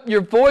lift up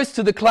your voice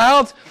to the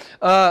clouds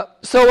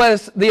so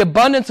as the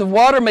abundance of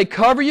water may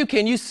cover you?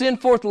 Can you send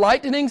forth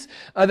lightnings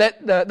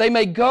that they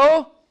may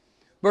go?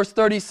 Verse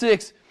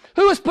 36,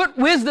 who has put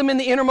wisdom in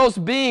the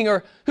innermost being,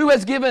 or who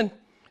has given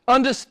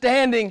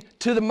understanding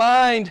to the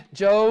mind,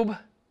 Job?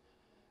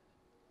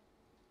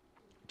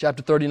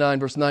 Chapter 39,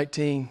 verse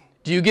 19.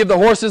 Do you give the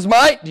horse his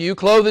might? Do you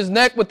clothe his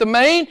neck with the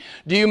mane?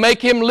 Do you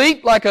make him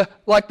leap like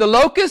the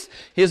locust?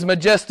 His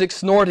majestic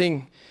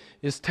snorting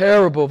is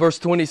terrible. Verse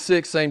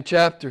 26, same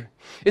chapter.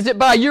 Is it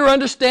by your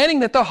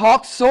understanding that the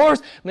hawk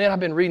soars? Man, I've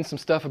been reading some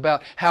stuff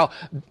about how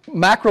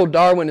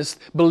macro-Darwinists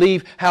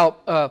believe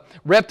how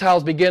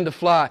reptiles begin to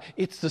fly.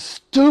 It's the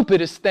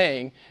stupidest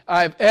thing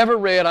I've ever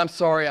read. I'm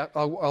sorry,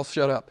 I'll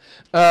shut up.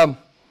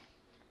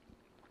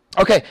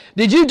 Okay,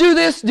 did you do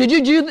this?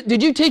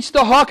 Did you teach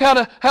the hawk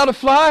how to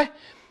fly?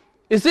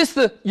 Is this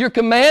your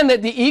command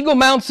that the eagle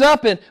mounts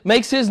up and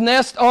makes his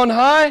nest on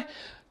high?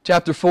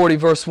 Chapter 40,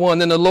 verse 1.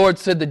 Then the Lord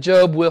said to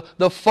Job, will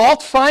the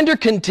fault finder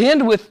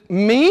contend with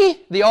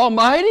me, the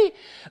Almighty?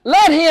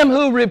 Let him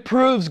who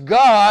reproves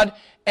God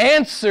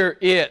answer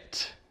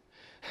it.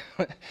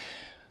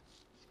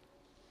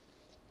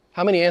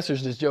 How many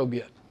answers does Job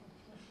get?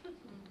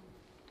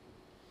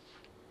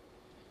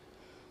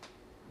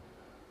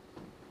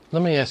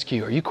 Let me ask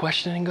you, are you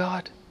questioning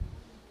God?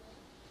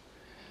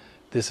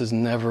 This is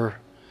never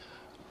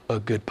a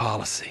good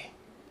policy.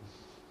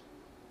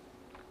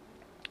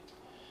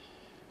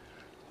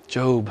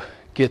 Job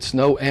gets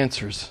no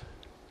answers.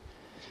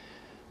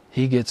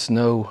 He gets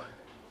no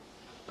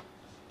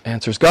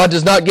answers. God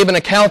does not give an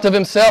account of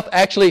himself.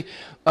 Actually,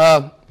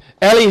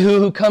 Elihu,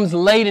 who comes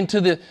late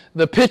into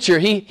the picture,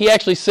 he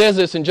actually says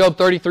this in Job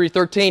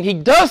 33:13. He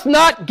does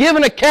not give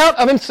an account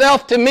of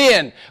himself to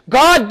men.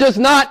 God does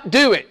not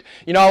do it.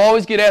 You know, I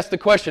always get asked the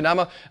question.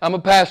 I'm a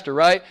pastor,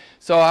 right?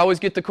 So I always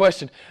get the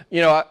question.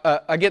 You know,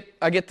 I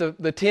get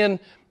the 10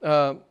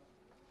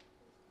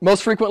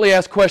 most frequently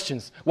asked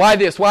questions. Why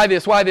this? Why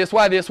this? Why this?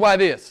 Why this? Why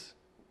this?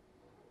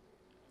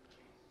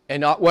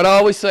 And what I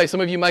always say,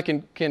 some of you might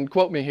can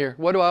quote me here.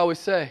 What do I always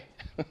say?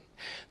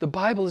 The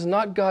Bible is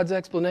not God's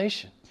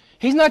explanation.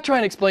 He's not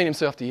trying to explain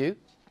himself to you.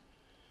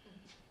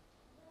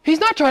 He's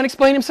not trying to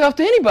explain himself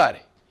to anybody.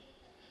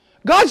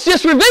 God's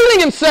just revealing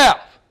himself,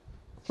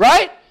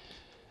 right?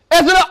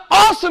 As an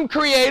awesome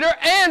creator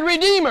and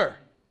redeemer.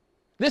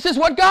 This is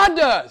what God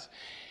does.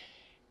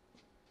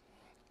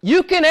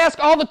 You can ask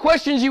all the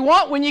questions you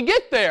want when you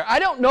get there. I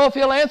don't know if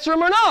he'll answer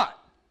them or not.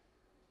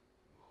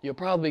 You'll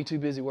probably be too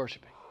busy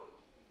worshiping.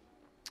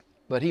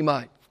 But he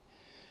might.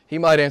 He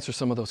might answer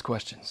some of those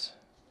questions.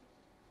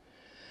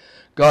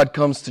 God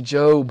comes to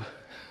Job.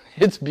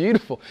 It's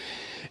beautiful.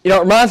 You know,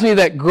 it reminds me of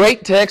that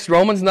great text,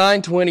 Romans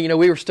 9:20. You know,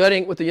 we were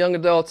studying it with the young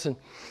adults, and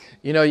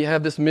you know, you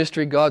have this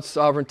mystery, God's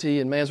sovereignty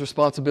and man's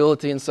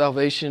responsibility in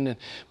salvation, and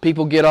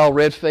people get all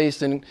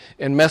red-faced and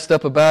messed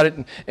up about it.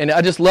 And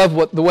I just love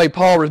the way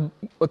Paul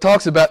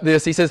talks about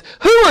this. He says,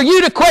 who are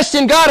you to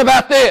question God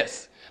about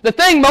this? The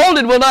thing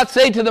molded will not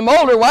say to the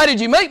molder, why did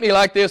you make me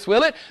like this,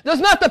 will it? Does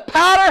not the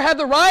powder have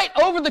the right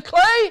over the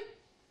clay?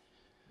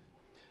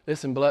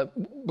 Listen,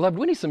 beloved,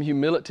 we need some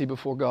humility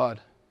before God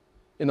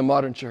in the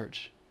modern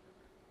church.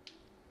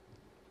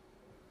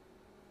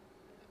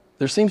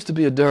 There seems to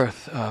be a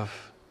dearth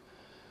of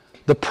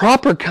the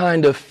proper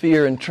kind of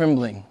fear and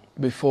trembling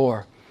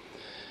before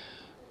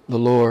the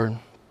Lord.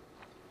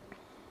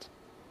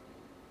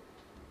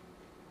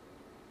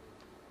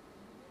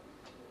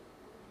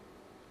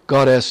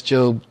 God asked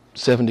Job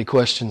 70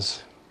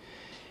 questions.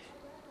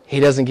 He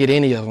doesn't get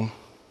any of them.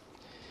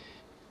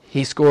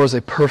 He scores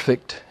a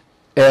perfect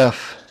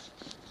F.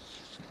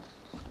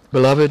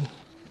 Beloved,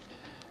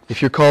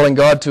 if you're calling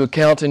God to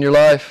account in your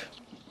life,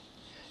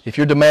 if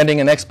you're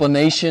demanding an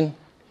explanation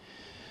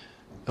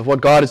of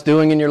what God is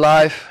doing in your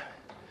life,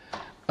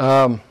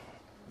 just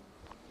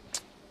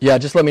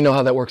let me know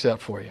how that works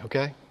out for you,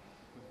 okay?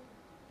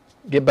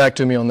 Get back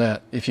to me on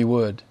that, if you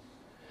would.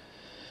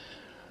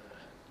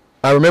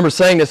 I remember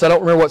saying this. I don't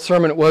remember what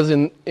sermon it was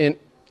in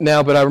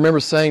now, but I remember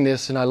saying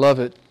this, and I love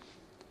it.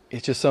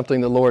 It's just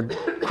something the Lord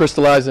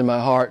crystallized in my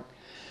heart.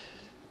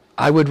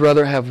 I would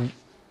rather have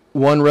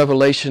one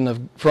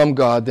revelation from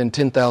God than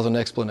 10,000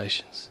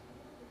 explanations.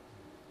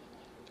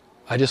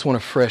 I just want a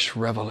fresh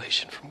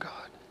revelation from God.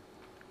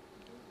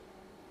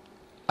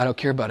 I don't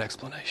care about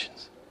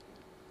explanations.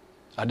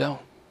 I don't.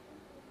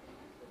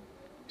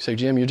 You say,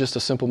 Jim, you're just a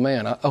simple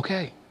man.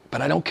 Okay,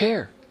 but I don't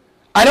care.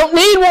 I don't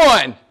need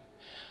one.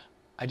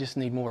 I just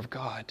need more of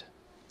God.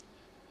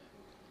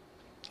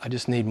 I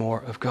just need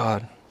more of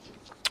God.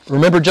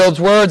 Remember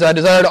Job's words, I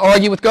desire to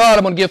argue with God.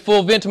 I'm going to give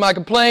full vent to my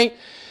complaint.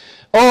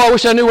 Oh, I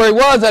wish I knew where he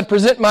was. I'd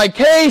present my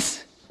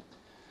case.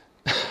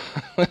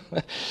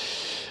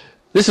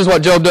 This is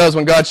what Job does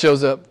when God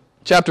shows up.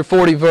 Chapter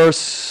 40,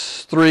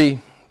 verse 3,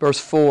 verse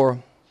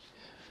 4.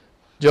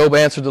 Job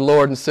answered the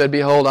Lord and said,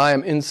 Behold, I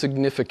am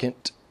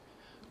insignificant.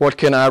 What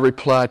can I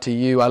reply to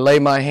you? I lay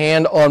my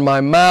hand on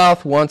my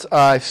mouth. Once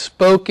I've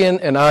spoken,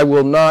 and I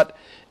will not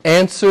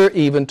answer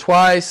even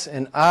twice,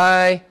 and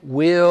I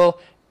will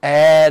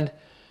add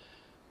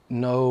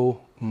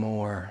no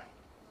more.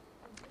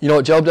 You know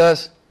what Job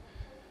does?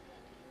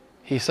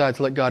 He decides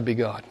to let God be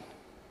God.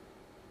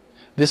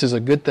 This is a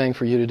good thing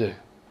for you to do.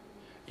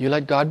 You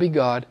let God be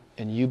God,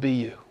 and you be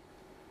you.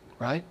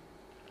 Right?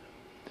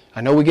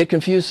 I know we get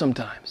confused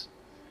sometimes.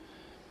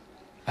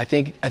 I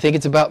think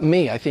it's about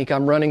me. I think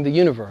I'm running the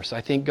universe.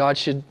 I think God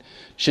should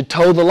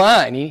toe the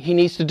line. He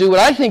needs to do what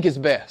I think is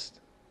best.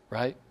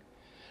 Right?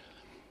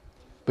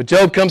 But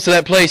Job comes to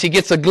that place. He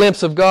gets a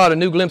glimpse of God, a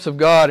new glimpse of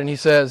God, and he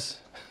says,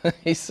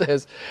 I'm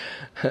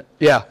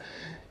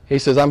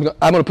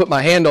going to put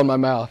my hand on my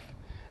mouth.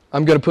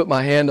 I'm going to put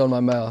my hand on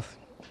my mouth.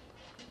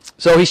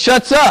 So he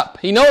shuts up.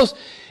 He knows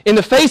in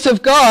the face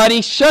of God,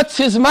 he shuts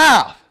his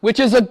mouth, which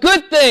is a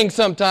good thing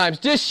sometimes.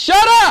 Just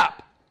shut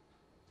up.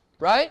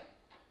 Right?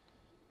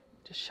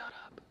 Just shut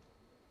up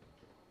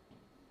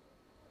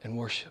and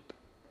worship.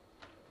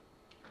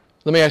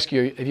 Let me ask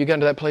you, have you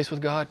gotten to that place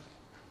with God?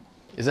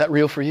 Is that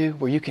real for you?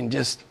 Where you can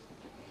just,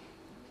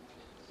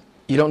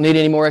 you don't need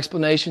any more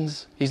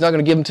explanations? He's not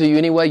going to give them to you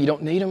anyway. You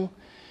don't need them.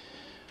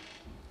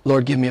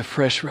 Lord, give me a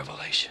fresh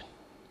revelation.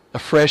 A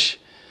fresh,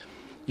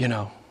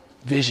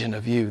 vision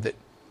of you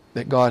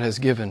that God has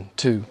given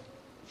to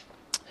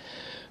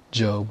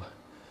Job.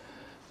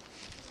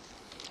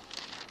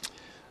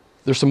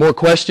 There's some more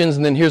questions,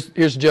 and then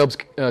here's Job's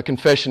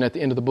confession at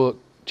the end of the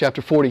book,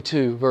 chapter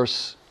 42,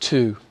 verse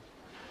 2.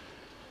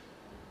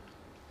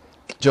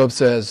 Job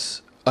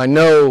says, I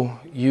know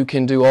you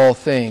can do all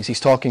things.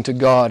 He's talking to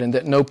God, and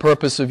that no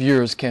purpose of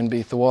yours can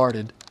be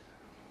thwarted.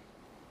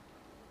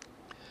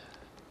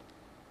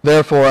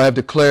 Therefore I have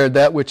declared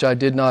that which I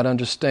did not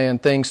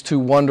understand, things too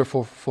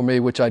wonderful for me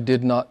which I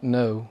did not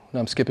know. Now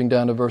I'm skipping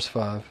down to verse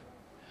 5.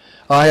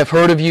 I have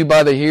heard of you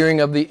by the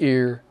hearing of the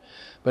ear,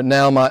 but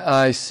now my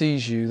eye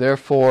sees you.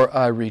 Therefore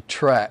I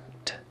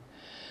retract,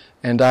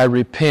 and I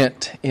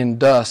repent in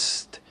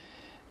dust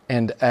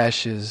and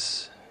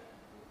ashes.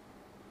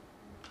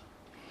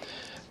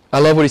 I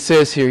love what he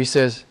says here. He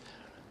says,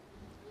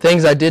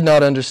 things I did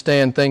not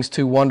understand, things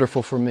too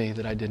wonderful for me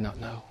that I did not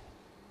know.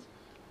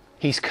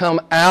 He's come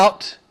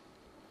out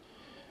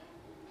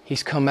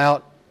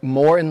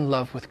more in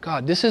love with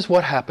God. This is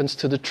what happens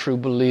to the true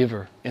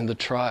believer in the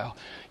trial.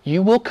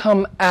 You will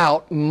come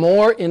out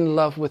more in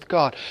love with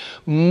God.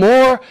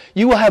 You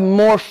will have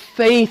more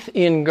faith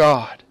in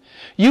God.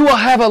 You will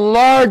have a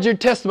larger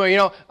testimony.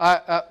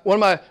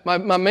 One of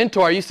my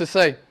mentor used to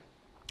say,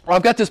 well,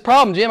 I've got this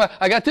problem, Jim.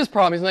 I got this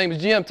problem. His name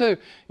is Jim too,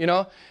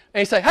 And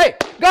he'd say, hey,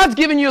 God's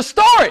giving you a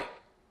story.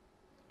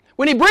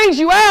 When He brings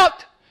you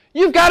out,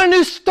 you've got a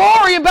new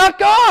story about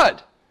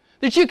God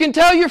that you can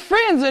tell your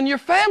friends and your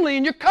family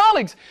and your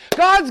colleagues.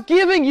 God's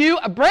giving you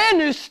a brand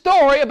new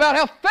story about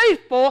how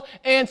faithful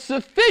and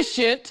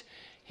sufficient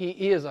He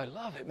is. I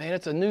love it, man.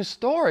 It's a new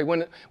story.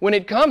 When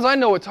it comes, I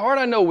know it's hard.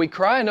 I know we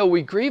cry. I know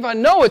we grieve. I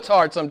know it's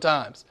hard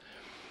sometimes.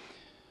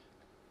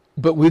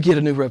 But we'll get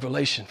a new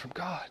revelation from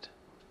God.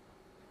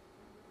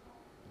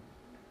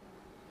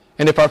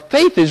 And if our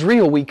faith is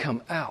real, we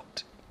come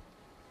out.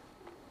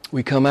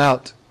 We come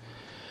out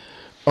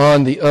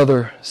on the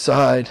other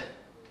side.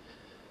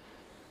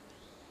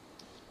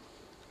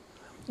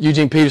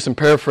 Eugene Peterson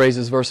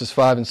paraphrases verses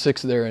 5 and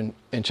 6 there in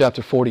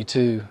chapter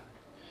 42.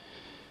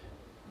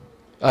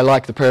 I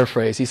like the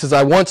paraphrase. He says,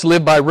 I once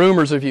lived by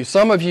rumors of you.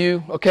 Some of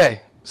you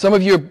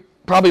are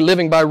probably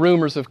living by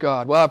rumors of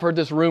God. Well, I've heard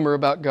this rumor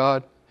about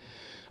God.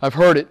 I've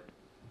heard it.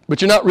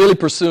 But you're not really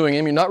pursuing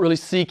Him. You're not really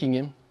seeking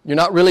Him. You're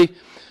not really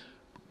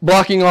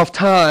blocking off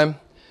time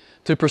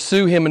to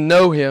pursue Him and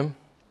know Him.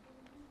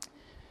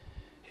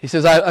 He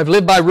says, I've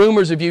lived by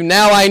rumors of you.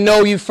 Now I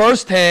know you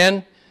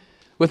firsthand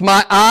with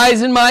my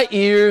eyes and my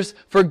ears.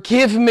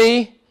 Forgive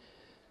me.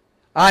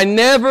 I'll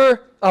never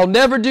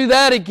do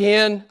that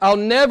again. I'll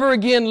never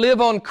again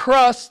live on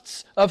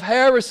crusts of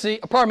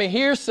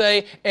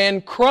hearsay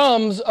and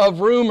crumbs of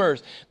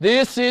rumors.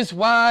 This is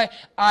why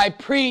I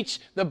preach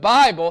the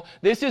Bible.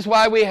 This is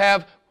why we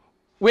have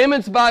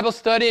women's Bible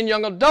study and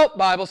young adult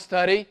Bible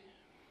study.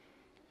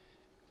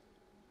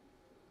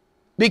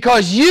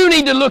 Because you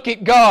need to look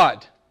at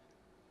God.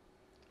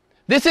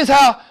 This is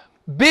how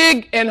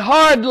big and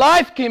hard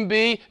life can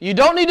be. You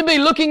don't need to be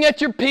looking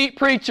at your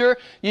preacher.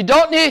 You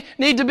don't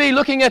need to be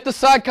looking at the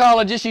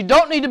psychologist. You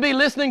don't need to be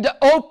listening to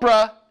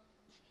Oprah.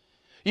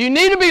 You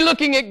need to be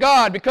looking at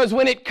God, because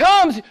when it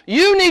comes,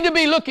 you need to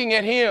be looking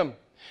at Him.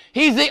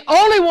 He's the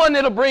only one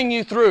that'll bring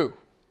you through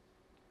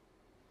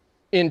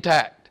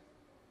intact.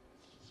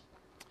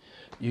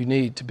 You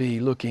need to be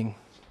looking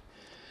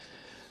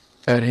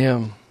at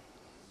Him.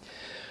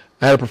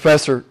 I had a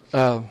professor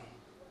at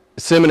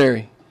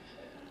seminary.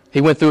 He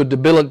went through a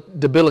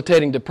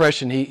debilitating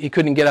depression. He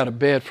couldn't get out of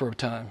bed for a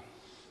time.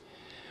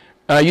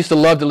 And I used to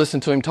love to listen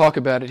to him talk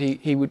about it.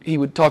 He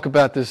would talk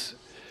about this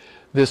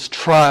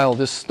trial,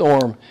 this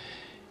storm.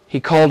 He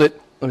called it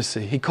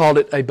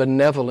a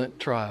benevolent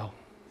trial.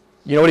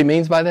 You know what he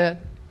means by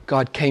that?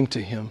 God came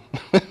to him.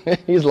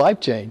 His life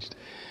changed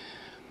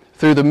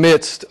through the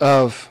midst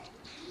of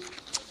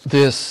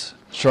this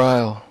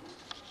trial.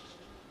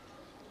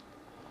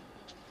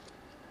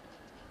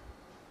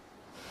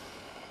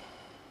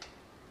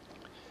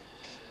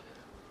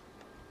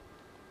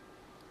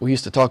 We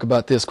used to talk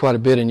about this quite a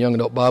bit in Young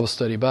Adult Bible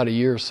Study about a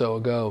year or so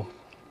ago.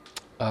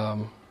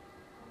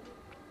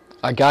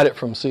 I got it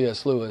from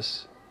C.S.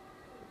 Lewis.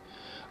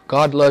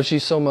 God loves you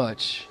so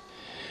much,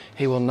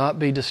 He will not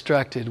be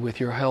distracted with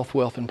your health,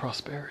 wealth, and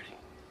prosperity.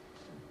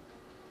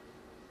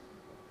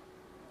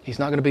 He's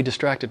not going to be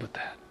distracted with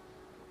that.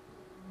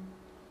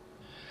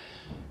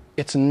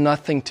 It's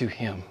nothing to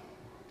Him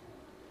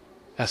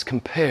as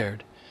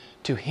compared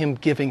to Him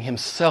giving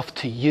Himself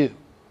to you.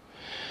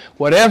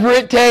 Whatever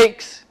it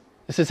takes.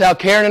 This is how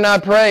Karen and I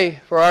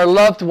pray for our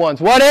loved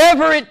ones.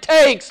 Whatever it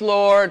takes,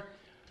 Lord.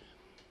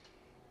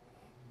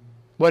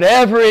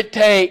 Whatever it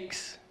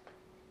takes.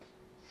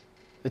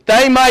 That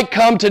they might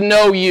come to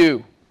know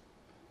You.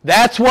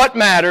 That's what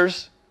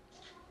matters.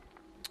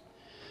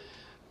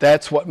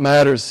 That's what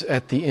matters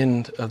at the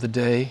end of the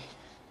day.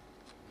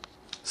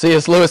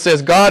 C.S. Lewis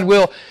says, God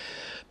will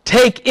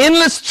take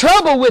endless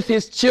trouble with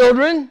His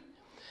children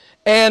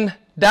and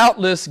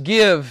doubtless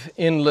give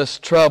endless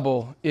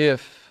trouble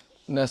if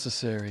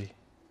necessary.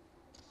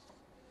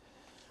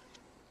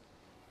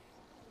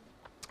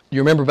 You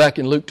remember back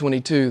in Luke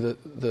 22,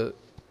 the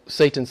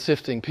Satan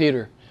sifting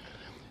Peter.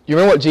 You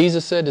remember what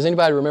Jesus said? Does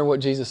anybody remember what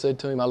Jesus said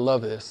to him? I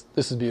love this.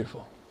 This is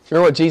beautiful. You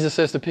remember what Jesus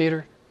says to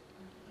Peter?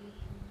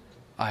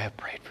 I have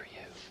prayed for you.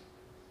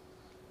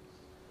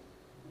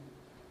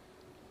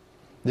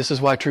 This is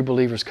why true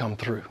believers come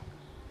through.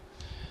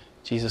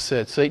 Jesus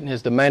said, Satan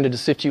has demanded to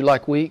sift you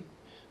like wheat,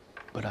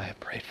 but I have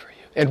prayed for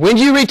you. And when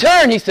you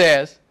return, He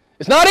says,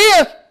 it's not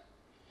if.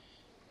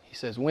 He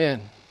says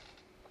when.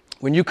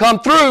 When you come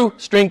through,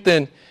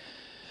 strengthen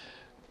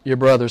your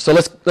brothers. So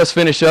let's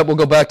finish up. We'll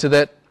go back to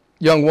that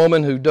young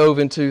woman who dove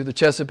into the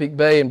Chesapeake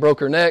Bay and broke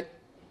her neck.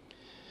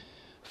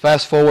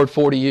 Fast forward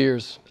 40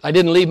 years. I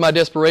didn't leave my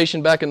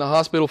desperation back in the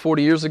hospital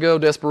 40 years ago.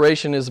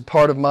 Desperation is a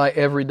part of my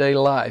everyday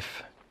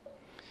life.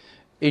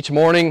 Each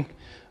morning,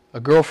 a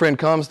girlfriend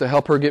comes to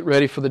help her get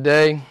ready for the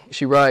day.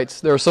 She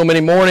writes, there are so many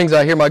mornings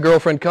I hear my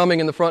girlfriend coming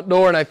in the front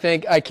door and I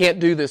think, I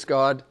can't do this,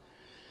 God.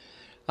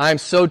 I'm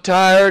so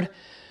tired.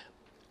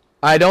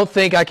 I don't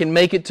think I can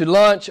make it to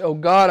lunch. Oh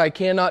God, I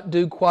cannot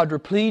do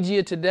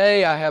quadriplegia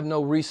today. I have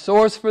no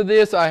resource for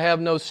this. I have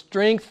no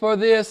strength for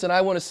this. And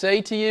I want to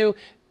say to you,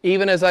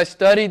 even as I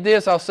studied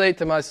this, I'll say it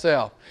to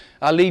myself.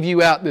 I'll leave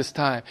you out this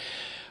time.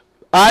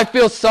 I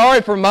feel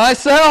sorry for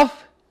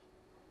myself.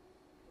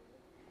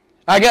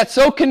 I got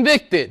so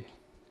convicted.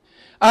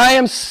 I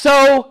am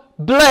so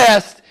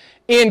blessed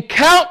in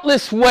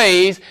countless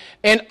ways,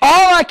 and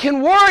all I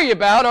can worry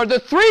about are the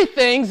three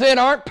things that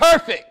aren't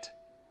perfect.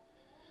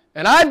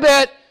 And I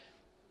bet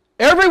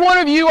every one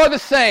of you are the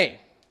same.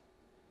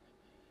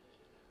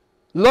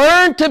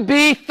 Learn to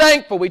be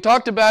thankful. We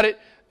talked about it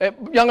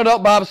at Young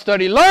Adult Bible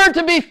Study. Learn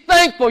to be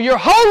thankful. Your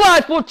whole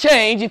life will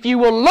change if you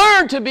will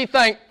learn to be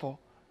thankful.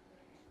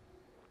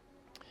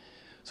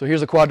 So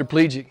here's a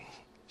quadriplegic.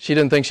 She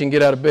doesn't think she can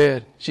get out of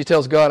bed. She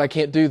tells God, I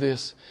can't do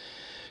this.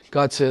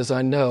 God says,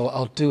 I know,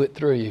 I'll do it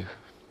through you.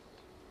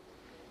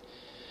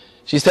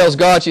 She tells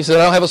God, she says,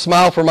 I don't have a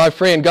smile for my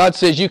friend. God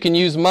says, you can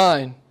use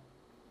mine.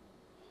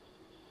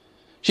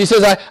 She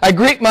says, I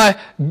greet my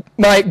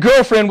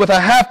girlfriend with a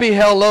happy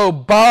hello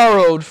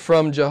borrowed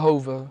from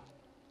Jehovah.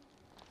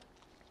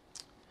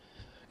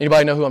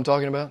 Anybody know who I'm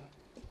talking about?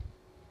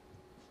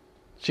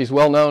 She's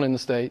well known in the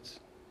States,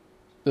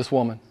 this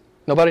woman.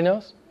 Nobody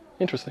knows?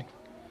 Interesting.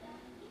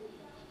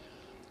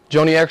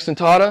 Joni Eareckson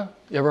Tada.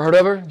 You ever heard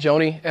of her?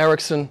 Joni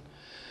Eareckson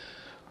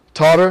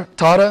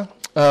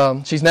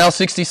Tada. She's now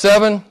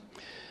 67.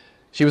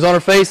 She was on her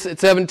face at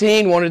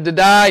 17, wanted to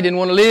die, didn't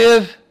want to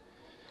live.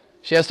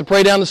 She has to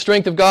pray down the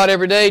strength of God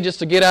every day just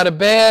to get out of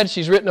bed.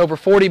 She's written over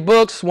 40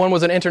 books. One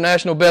was an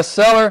international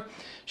bestseller.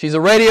 She's a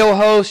radio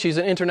host. She's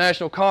an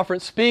international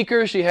conference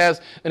speaker. She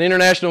has an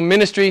international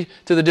ministry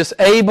to the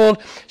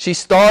disabled. She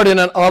starred in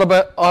an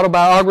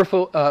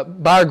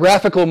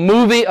autobiographical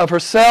movie of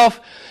herself.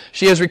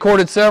 She has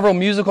recorded several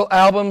musical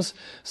albums.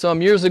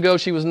 Some years ago,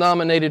 she was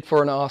nominated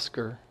for an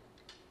Oscar.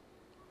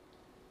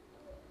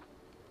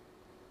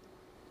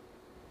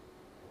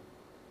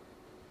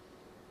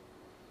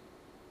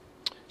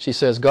 She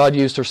says, God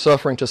used her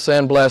suffering to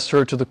sandblast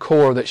her to the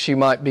core that she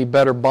might be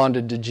better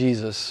bonded to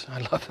Jesus. I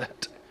love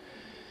that.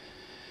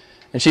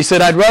 And she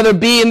said, I'd rather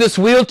be in this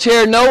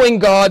wheelchair knowing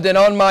God than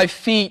on my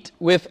feet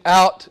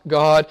without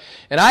God.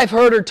 And I've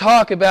heard her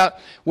talk about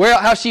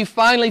how she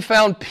finally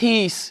found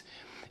peace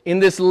in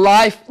this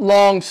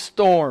lifelong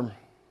storm.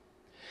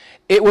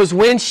 It was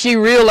when she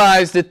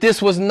realized that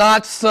this was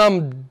not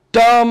some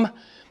dumb,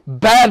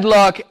 bad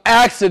luck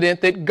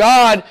accident, that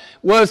God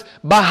was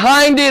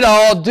behind it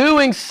all,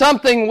 doing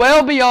something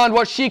well beyond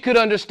what she could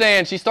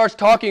understand. She starts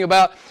talking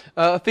about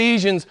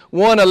Ephesians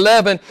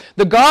 1:11,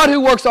 the God who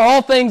works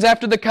all things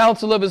after the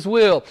counsel of His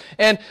will.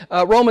 And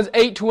Romans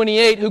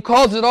 8:28, who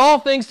causes all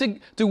things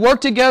to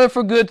work together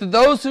for good to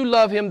those who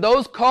love Him,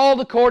 those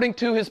called according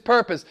to His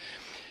purpose.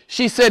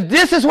 She said,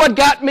 this is what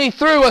got me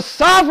through, a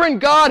sovereign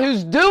God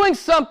who's doing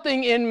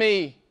something in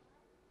me.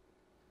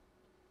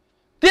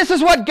 This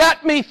is what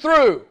got me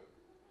through.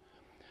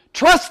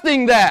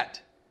 Trusting that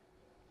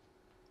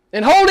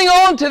and holding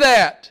on to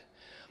that.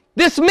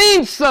 This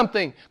means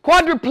something.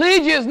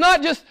 Quadriplegia is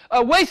not just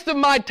a waste of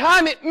my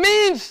time. It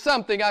means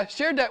something. I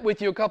shared that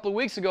with you a couple of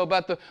weeks ago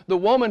about the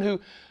woman who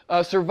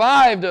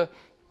survived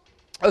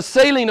a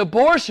saline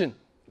abortion.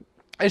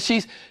 And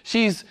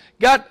she's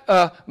got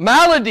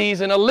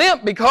maladies and a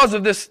limp because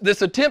of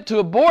this attempt to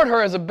abort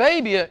her as a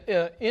baby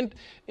in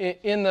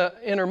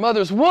her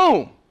mother's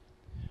womb.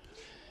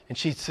 And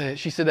she said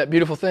that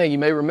beautiful thing, you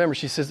may remember.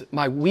 She says,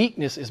 my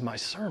weakness is my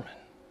sermon.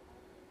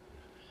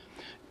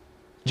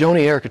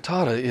 Joni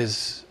Ereck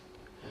is,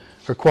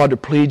 her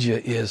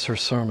quadriplegia is her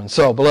sermon.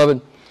 So,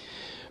 beloved,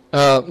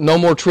 no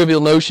more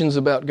trivial notions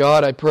about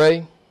God, I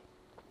pray.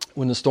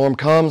 When the storm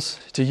comes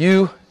to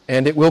you,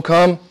 and it will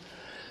come,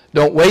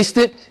 don't waste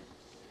it.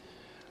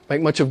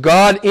 Make much of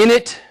God in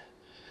it.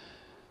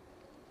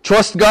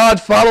 Trust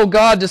God, follow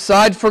God,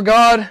 decide for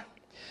God.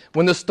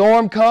 When the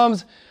storm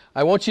comes,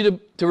 I want you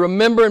to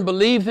remember and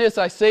believe this.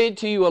 I say it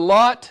to you a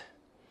lot.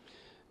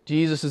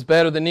 Jesus is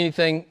better than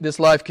anything this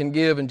life can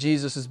give, and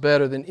Jesus is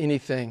better than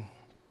anything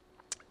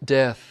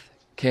death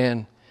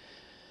can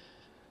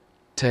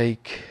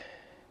take.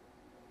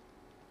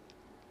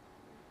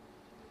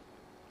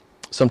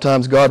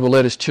 Sometimes God will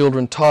let His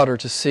children totter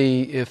to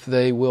see if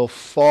they will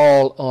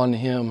fall on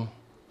Him.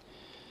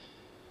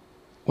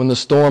 When the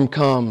storm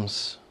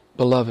comes,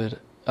 beloved,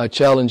 I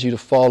challenge you to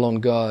fall on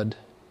God.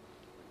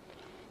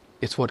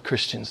 It's what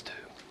Christians do.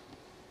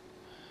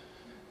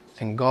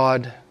 And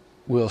God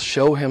will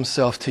show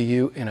Himself to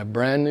you in a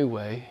brand new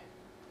way.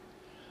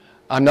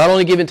 I'm not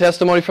only giving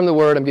testimony from the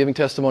Word, I'm giving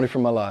testimony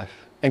from my life.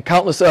 And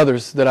countless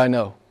others that I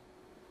know.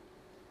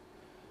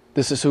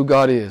 This is who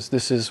God is.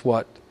 This is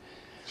what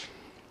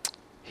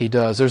He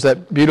does. There's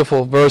that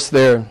beautiful verse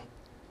there,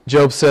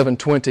 Job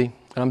 7:20, and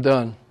I'm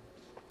done.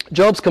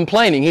 Job's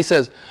complaining. He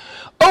says,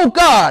 "Oh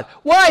God,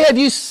 why have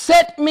you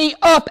set me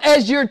up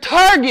as your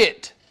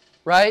target?"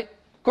 Right?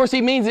 Of course,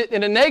 he means it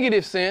in a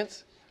negative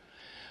sense.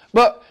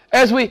 But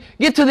as we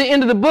get to the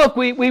end of the book,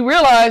 we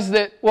realize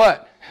that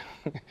what?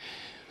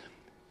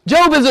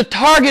 Job is a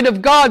target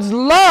of God's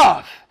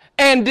love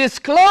and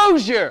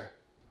disclosure.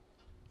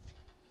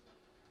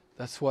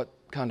 That's what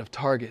kind of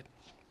target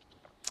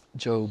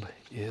Job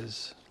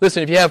is.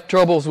 Listen, if you have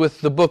troubles with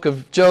the book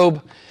of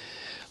Job,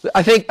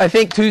 I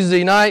think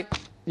Tuesday night,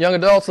 young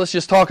adults, let's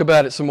just talk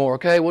about it some more,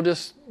 okay? We'll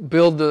just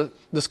build the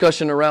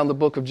discussion around the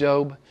book of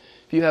Job.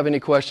 If you have any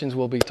questions,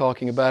 we'll be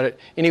talking about it.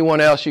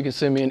 Anyone else, you can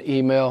send me an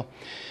email.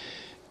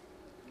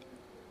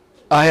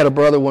 I had a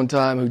brother one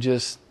time who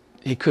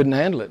he couldn't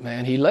handle it,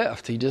 man. He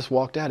left. He just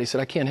walked out. He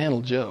said, "I can't handle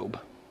Job."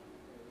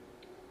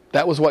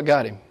 That was what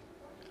got him.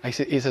 He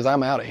says,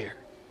 "I'm out of here.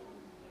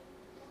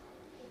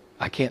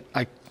 I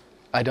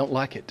don't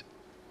like it.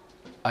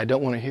 I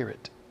don't want to hear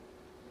it."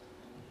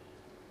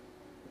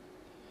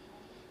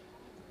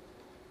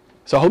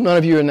 So I hope none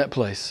of you are in that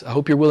place. I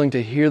hope you're willing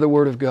to hear the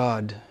Word of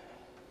God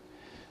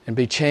and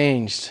be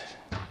changed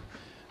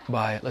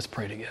by it. Let's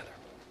pray together.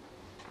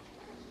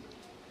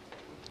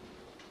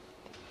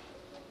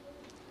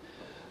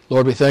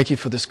 Lord, we thank You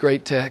for this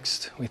great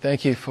text. We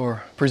thank You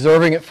for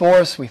preserving it for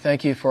us. We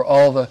thank You for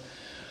all the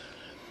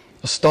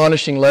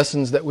astonishing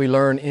lessons that we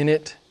learn in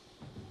it.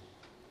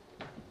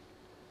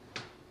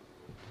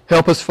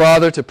 Help us,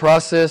 Father, to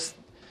process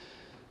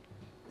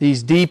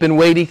these deep and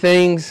weighty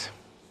things.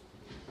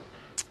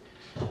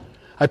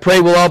 I pray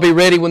we'll all be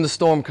ready when the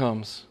storm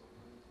comes.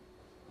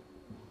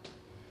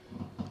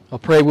 I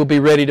pray we'll be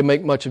ready to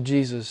make much of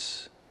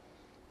Jesus.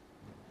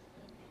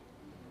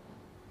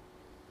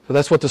 For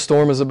that's what the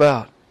storm is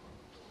about.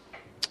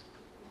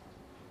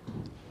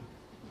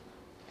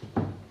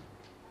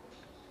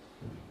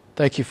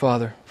 Thank You,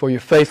 Father, for Your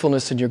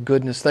faithfulness and Your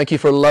goodness. Thank You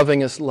for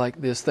loving us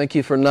like this. Thank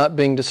You for not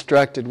being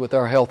distracted with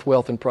our health,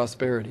 wealth, and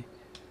prosperity.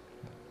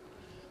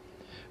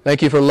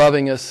 Thank You for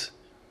loving us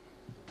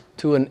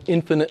to an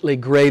infinitely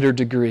greater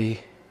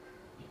degree.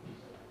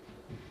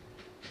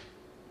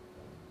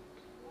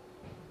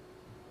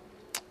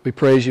 We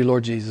praise You,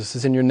 Lord Jesus.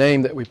 It's in Your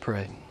name that we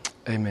pray.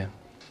 Amen.